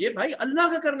سکتے ہم، یہ بھائی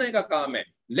اللہ کا کرنے کا کام ہے،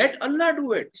 لیٹ اللہ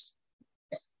ڈو اٹ۔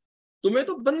 تمہیں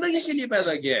تو بندگی کے لیے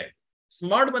پیدا کیا ہے،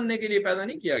 اسمارٹ بننے کے لیے پیدا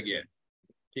نہیں کیا گیا ہے،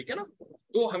 ٹھیک ہے نا۔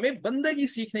 تو ہمیں بندگی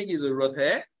سیکھنے کی ضرورت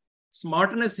ہے،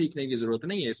 اسمارٹنس سیکھنے کی ضرورت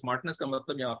نہیں ہے۔ اسمارٹنس کا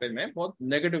مطلب یہاں پہ میں بہت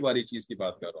نیگیٹو والی چیز کی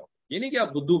بات کر رہا ہوں، یہ نہیں کہ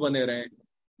آپ بدھو بنے رہیں،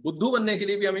 بدھو بننے کے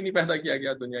لیے بھی ہمیں نہیں پیدا کیا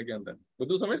گیا دنیا کے اندر۔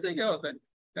 بدھو سمجھتے ہیں کیا ہوتا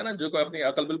ہے نا، جو کوئی اپنی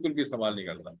عقل بالکل بھی استعمال نہیں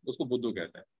کرتا اس کو بدھو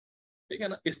کہتے ہیں، ٹھیک ہے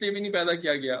نا، اس لیے بھی نہیں پیدا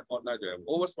کیا گیا، اور نہ جو ہے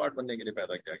اوور اسمارٹ بننے کے لیے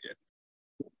پیدا کیا گیا،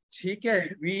 ٹھیک ہے۔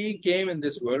 We came in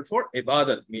this world for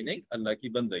عبادت، میننگ اللہ کی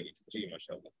بندگی۔ جی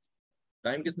ماشاء اللہ،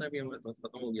 ٹائم کتنا بھی ہمیں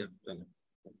ختم ہو گیا۔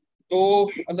 تو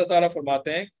اللہ تعالیٰ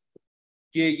فرماتے ہیں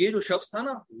کہ یہ جو شخص تھا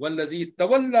نا، والذی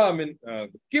تولی من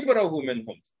کبرہ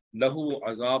منہم لہ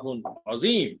عذاب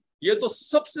عظیم، یہ تو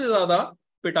سب سے زیادہ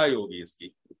پٹائی ہوگی اس کی،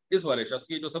 اس والے شخص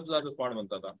کی جو سب سے زیادہ اسمارٹ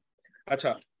بنتا تھا.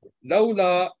 اچھا،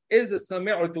 لولا اذ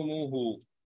سمعتموہ،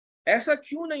 ایسا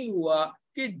کیوں نہیں ہوا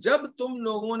کہ جب تم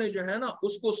لوگوں نے جو ہے نا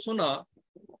اس کو سنا،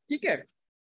 ٹھیک ہے،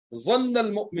 ظن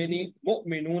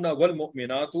المؤمنون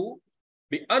والمؤمنات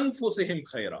بانفسہم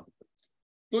خیرا،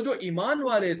 تو جو ایمان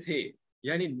والے تھے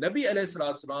یعنی نبی علیہ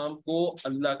السلام کو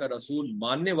اللہ کا رسول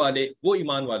ماننے والے، وہ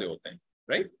ایمان والے ہوتے ہیں،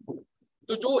 رائٹ.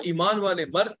 تو جو ایمان والے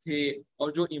مرد تھے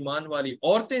اور جو ایمان والی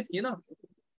عورتیں تھیں نا،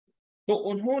 تو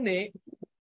انہوں نے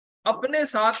اپنے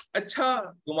ساتھ اچھا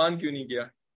گمان کیوں نہیں کیا؟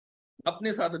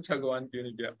 اپنے ساتھ اچھا گمان کیوں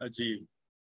نہیں کیا؟ عجیب،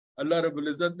 اللہ رب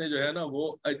العزت نے جو ہے نا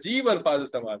وہ عجیب الفاظ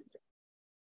استعمال کیا.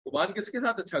 گمان کس کے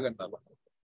ساتھ اچھا کرنا تھا؟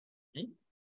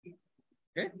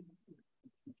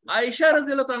 عائشہ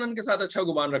رضی اللہ تعالیٰ عنہ کے ساتھ اچھا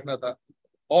گمان رکھنا تھا،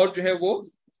 اور جو ہے وہ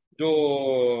جو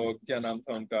کیا نام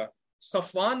تھا ان کا،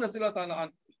 صفوان رضی اللہ تعالیٰ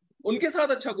عنہ، ان کے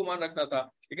ساتھ اچھا گمان رکھنا تھا.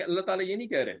 لیکن اللہ تعالیٰ یہ نہیں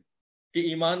کہہ رہے کہ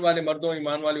ایمان والے مردوں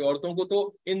ایمان والی عورتوں کو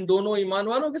تو ان دونوں ایمان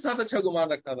والوں کے ساتھ اچھا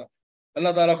گمان رکھنا تھا.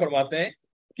 اللہ تعالیٰ فرماتے ہیں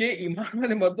کہ ایمان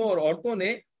والے مردوں اور عورتوں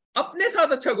نے اپنے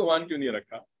ساتھ اچھا گمان کیوں نہیں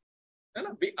رکھا، ہے نا،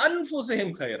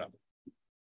 بِأَنفُسِهِمْ خَيْرًا.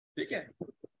 ٹھیک ہے،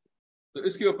 تو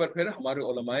اس کے اوپر پھر ہمارے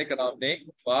علماء کرام نے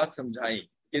بات سمجھائی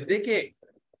کہ دیکھیں،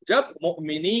 جب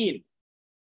مؤمنین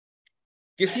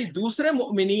کسی دوسرے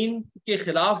مؤمنین کے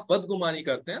خلاف بدگمانی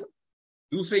کرتے ہیں نا،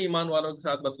 دوسرے ایمان والوں کے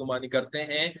ساتھ بدگمانی کرتے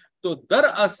ہیں، تو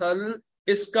دراصل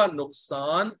اس کا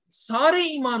نقصان سارے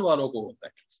ایمان والوں کو ہوتا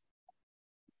ہے.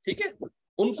 ٹھیک ہے،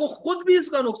 ان کو خود بھی اس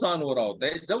کا نقصان ہو رہا ہوتا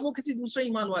ہے جب وہ کسی دوسرے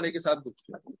ایمان والے کے ساتھ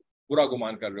برا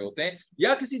گمان کر رہے ہوتے ہیں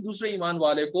یا کسی دوسرے ایمان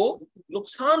والے کو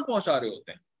نقصان پہنچا رہے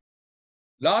ہوتے ہیں.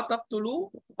 لا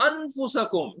تقتلوا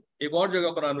انفسکم، ایک اور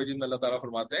جگہ قرآن مجید میں اللہ تعالیٰ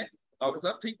فرماتے ہیں، آپ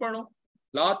صاحب ٹھیک پڑھو،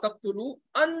 لا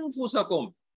تقتلوا انفسکم،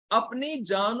 اپنی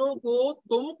جانوں کو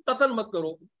تم قتل مت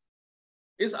کرو.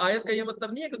 اس آیت کا یہ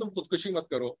مطلب نہیں ہے کہ تم خودکشی مت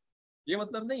کرو، یہ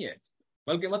مطلب نہیں ہے،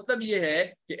 بلکہ مطلب یہ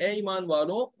ہے کہ اے ایمان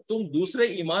والوں، تم دوسرے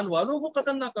ایمان والوں کو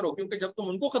قتل نہ کرو، کیونکہ جب تم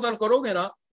ان کو قتل کرو گے نا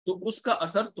تو اس کا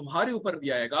اثر تمہارے اوپر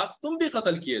بھی آئے گا، تم بھی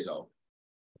قتل کیے جاؤ.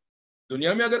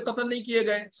 دنیا میں اگر قتل نہیں کیے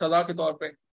گئے سزا کے طور پہ،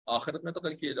 آخرت میں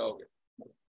قتل کیے جاؤ گے.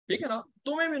 ٹھیک ہے نا،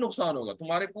 تمہیں بھی نقصان ہوگا،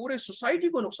 تمہارے پورے سوسائٹی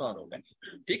کو نقصان ہوگا.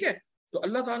 ٹھیک ہے، تو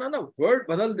اللہ تعالیٰ نا ورڈ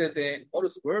بدل دیتے ہیں اور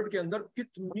اس ورڈ کے اندر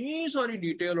کتنی ساری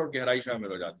ڈیٹیل اور گہرائی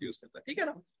شامل ہو جاتی ہے اس کے اندر. ٹھیک ہے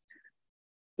نا،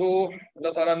 تو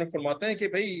اللہ تعالیٰ نے فرماتے ہیں کہ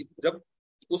بھائی جب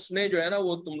اس نے جو ہے نا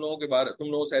وہ تم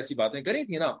لوگوں سے ایسی باتیں کری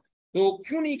تھی نا، تو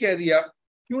کیوں نہیں کہہ دیا،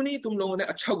 کیوں نہیں تم لوگوں نے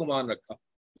اچھا گمان رکھا؟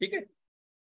 ٹھیک ہے،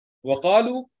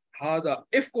 وقالوا ھذا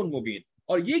افک مبین،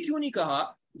 اور یہ کیوں نہیں کہا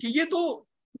کہ یہ تو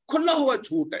کھلا ہوا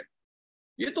جھوٹ ہے،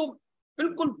 یہ تو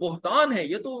بالکل بہتان ہے،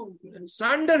 یہ تو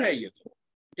سلینڈر ہے، یہ تو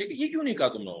ٹھیک ہے، یہ کیوں نہیں کہا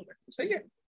تم لوگوں نے؟ صحیح ہے.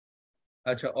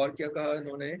 اچھا، اور کیا کہا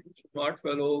انہوں نے؟ اسمارٹ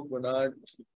فیلو گناہ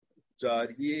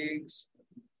جاریہ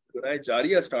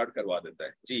سٹارٹ کروا دیتا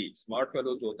ہے. جی، اسمارٹ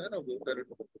فیلو جو ہوتا ہے نا وہ پھر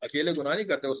اکیلے گناہ نہیں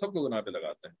کرتے، وہ سب کو گناہ پہ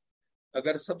لگاتے ہیں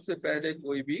اگر سب سے پہلے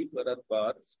کوئی بھی غلط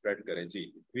بات اسپریڈ کرے.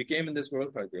 جی، we came in this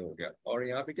world فرض ہو گیا. اور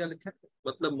یہاں پہ کیا لکھا ہے؟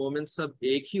 مطلب مومن سب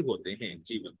ایک ہی ہوتے ہیں.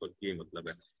 جی بالکل، یہ مطلب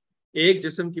ہے، ایک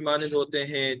جسم کی مانند ہوتے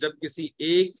ہیں. جب کسی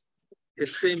ایک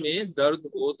حصے میں درد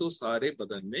ہو تو سارے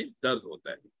بدن میں درد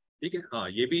ہوتا ہے. ٹھیک ہے، ہاں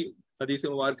یہ بھی حدیث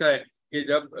مبارکہ ہے کہ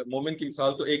جب مومن کی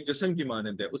مثال تو ایک جسم کی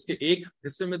مانند ہے، اس کے ایک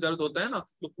حصے میں درد ہوتا ہے نا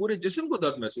تو پورے جسم کو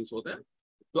درد محسوس ہوتا ہے.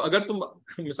 تو اگر تم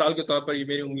مثال کے طور پر یہ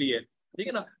میری انگلی ہے، ٹھیک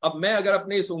ہے نا، اب میں اگر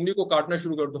اپنے اس انگلی کو کاٹنا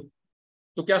شروع کر دوں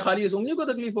تو کیا خالی اس انگلی کو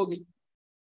تکلیف ہوگی؟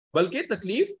 بلکہ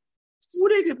تکلیف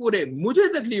پورے کے پورے مجھے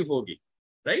تکلیف ہوگی،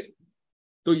 رائٹ.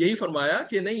 تو یہی فرمایا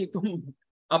کہ نہیں، تم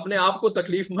اپنے آپ کو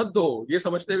تکلیف مت دو یہ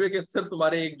سمجھتے ہوئے کہ صرف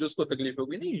تمہارے ایک جز کو تکلیف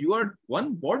ہوگی. نہیں، یو آر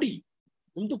ون باڈی،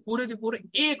 تم تو پورے کے پورے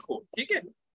ایک ہو. ٹھیک ہے.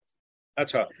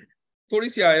 اچھا، تھوڑی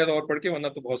سی آیت اور پڑھ کے، ورنہ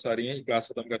تو بہت ساری ہیں، کلاس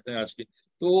ختم کرتے ہیں آج کی.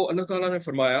 تو اللہ تعالیٰ نے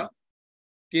فرمایا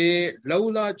کہ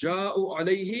لولا جاءوا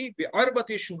علیہ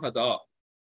باربعۃ شہداء،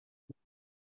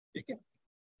 ٹھیک ہے،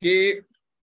 کہ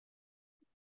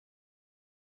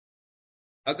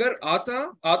اگر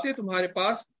آتے تمہارے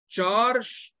پاس 4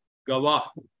 گواہ.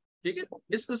 ٹھیک ہے،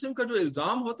 اس قسم کا جو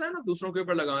الزام ہوتا ہے نا دوسروں کے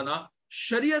اوپر لگانا،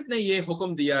 شریعت نے یہ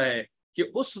حکم دیا ہے کہ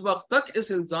اس وقت تک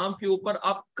اس الزام کے اوپر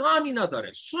آپ کان ہی نہ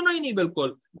دھریں، سنا ہی نہیں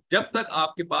بالکل، جب تک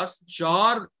آپ کے پاس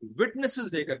 4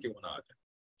 وٹنسز لے کر کے ہونا آ جائے.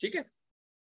 ٹھیک ہے،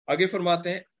 آگے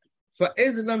فرماتے ہیں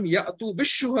فَإِذْ لَمْ يَأْتُوا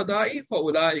بِالشُّهَدَاءِ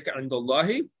فَأُولَٰئِكَ عِندَ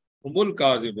اللَّهِ هُمُ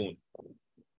الْكَاذِبُونَ.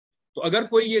 تو اگر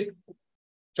کوئی یہ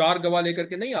 4 گواہ لے کر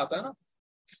کے نہیں آتا نا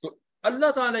تو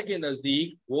اللہ تعالیٰ کے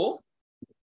نزدیک وہ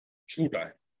جھوٹا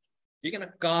ہے. ٹھیک ہے نا،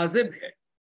 کاذب ہے،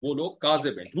 وہ لوگ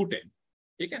کاذب ہیں، جھوٹے ہیں.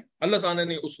 ٹھیک ہے، اللہ تعالیٰ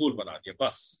نے اصول بنا دیا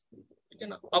بس. ٹھیک ہے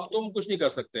نا، اب تم کچھ نہیں کر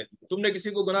سکتے. تم نے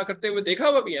کسی کو گناہ کرتے ہوئے دیکھا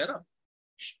ہوا بھی ہے نا،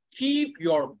 کیپ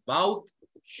یور ماؤتھ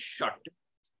شٹ.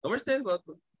 समझते हैं इस बात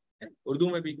को? उर्दू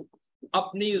में भी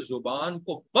अपनी जुबान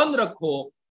को बंद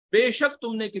रखो, बेशक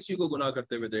तुमने किसी को गुनाह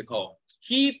करते हुए देखा हो।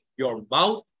 Keep your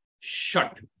mouth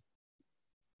shut.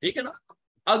 ठीक है ना?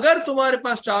 अगर तुम्हारे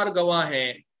पास 4 गवाह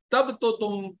हैं तब तो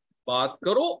तुम बात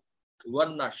करो,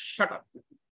 वरना शट अप।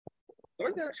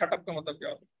 समझ गए? शट अप का मतलब क्या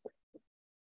होता है?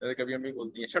 जैसे कभी अम्मी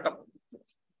बोलती है शट अप,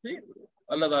 ठीक है,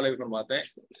 अल्लाह ताला भी फरमाते हैं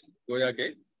गोया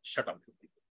के शट अप।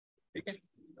 ठीक है,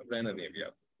 अब रहना नहीं अभी,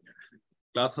 आप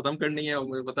क्लास खत्म करनी है और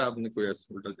मुझे पता है आपने कोई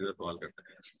उल्टा सीधा सवाल करता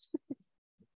है।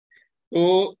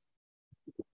 तो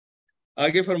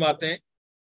आगे फरमाते हैं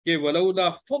कि वलौला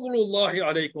फज़लुल्लाहि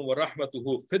अलैकुम व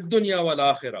रहमतुहु फिद दुनिया वल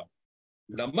आखिरह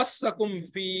लमस्सकुम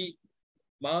फी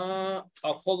मा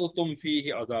अफ़ज़तुम फीहि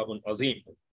अज़ाबुन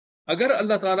अज़ीम। अगर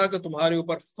अल्लाह ताला का तुम्हारे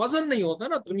ऊपर फजल नहीं होता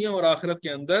ना दुनिया और आखिरत के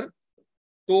अंदर,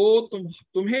 तो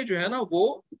तुम्हें जो है ना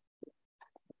वो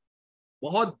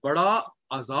बहुत बड़ा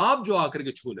अजाब जो आकर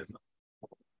के छू लेता।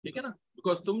 ठीक है ना?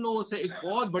 बिकॉज तुम लोगों से एक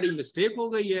बहुत बड़ी मिस्टेक हो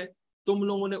गई है। तुम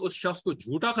लोगों ने उस शख्स को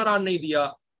झूठा करार नहीं दिया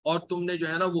और तुमने जो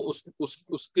है ना वो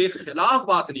उसके खिलाफ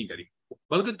बात नहीं करी,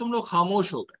 बल्कि तुम लोग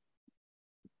खामोश हो गए।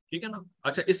 ठीक है ना?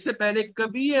 अच्छा, इससे पहले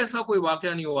कभी ऐसा कोई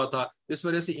वाकया नहीं हुआ था, इस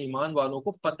वजह से ईमान वालों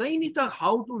को पता ही नहीं था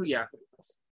हाउ टू रिएक्ट।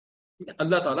 ठीक है?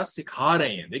 अल्लाह ताला सिखा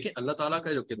रहे हैं। देखिए, अल्लाह ताला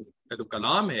का जो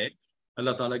कलाम है,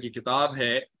 अल्लाह ताला की किताब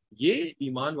है, ये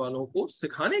ईमान वालों को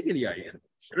सिखाने के लिए आई है,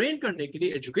 ट्रेन करने के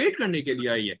लिए, एजुकेट करने के लिए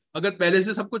आई है। अगर पहले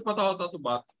से सब कुछ पता होता तो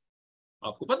बात,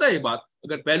 आपको पता है ये बात,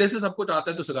 अगर पहले से सब कुछ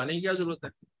आता है तो सिखाने की क्या जरूरत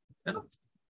है ना?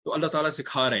 तो अल्लाह ताला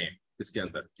सिखा रहे हैं इसके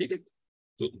अंदर। ठीक है?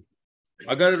 तो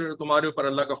अगर तुम्हारे ऊपर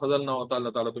अल्लाह का फजल ना होता,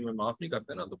 अल्लाह ताला तुम्हें माफ नहीं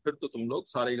करते ना, तो फिर तो तुम लोग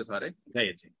सारे के सारे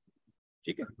गए थे।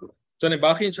 ठीक है? चले,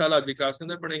 बाकी इंशाल्लाह अगली क्लास के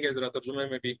अंदर पढ़ेंगे। जरा तर्जुमे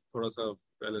में भी थोड़ा सा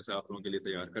पहले से आप लोगों के लिए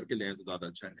तैयार करके लें तो ज्यादा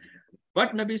अच्छा है।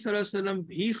 बट नबी सल्लल्लाहु अलैहि वसल्लम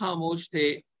भी खामोश थे।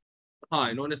 हाँ,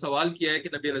 इन्होंने सवाल किया है कि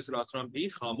नबी सल्लल्लाहु अलैहि वसल्लम भी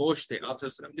खामोश थे, आप सल्लल्लाहु अलैहि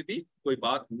वसल्लम ने भी कोई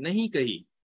बात नहीं कही।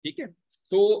 ठीक है?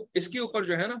 तो इसके ऊपर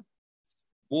जो है ना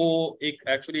वो एक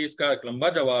एक्चुअली इसका एक लंबा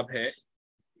जवाब है,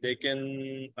 लेकिन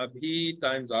अभी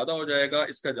टाइम ज्यादा हो जाएगा।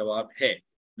 इसका जवाब है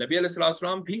नबी सल्लल्लाहु अलैहि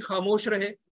वसल्लम भी खामोश रहे।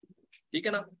 ठीक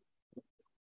है ना?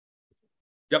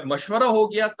 जब मशवरा हो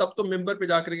गया तब तो मिंबर पे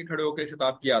जाकर के खड़े होकर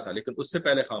खिताब किया था, लेकिन उससे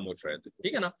पहले खामोश रहे थे।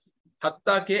 ठीक है ना?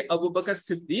 हत्ता के अबू बकर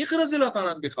सिद्दीक रज़ियल्लाहु ताला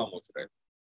अन्हु भी खामोश रहे।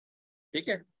 ठीक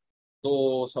है?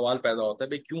 तो सवाल पैदा होता है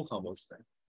भाई क्यों खामोश रहे,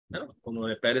 है ना?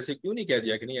 उन्होंने पहले से क्यों नहीं कह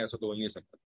दिया कि नहीं ऐसा तो हो नहीं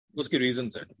सकता? उसकी रीजन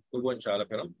है, तो वो इंशाल्लाह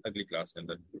फिर हम अगली क्लास के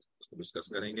अंदर उसको डिस्कस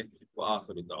करेंगे। वो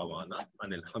आखिर दावाना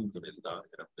अनिल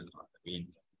हम्दुलिल्लाहि रब्बिल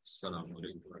आलमीन। अस्सलामु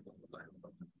अलैकुम व रहमतुल्लाहि व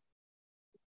बरकातुहू।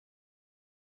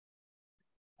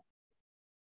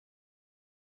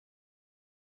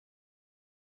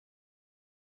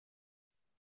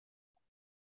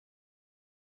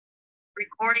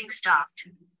 Recording stopped.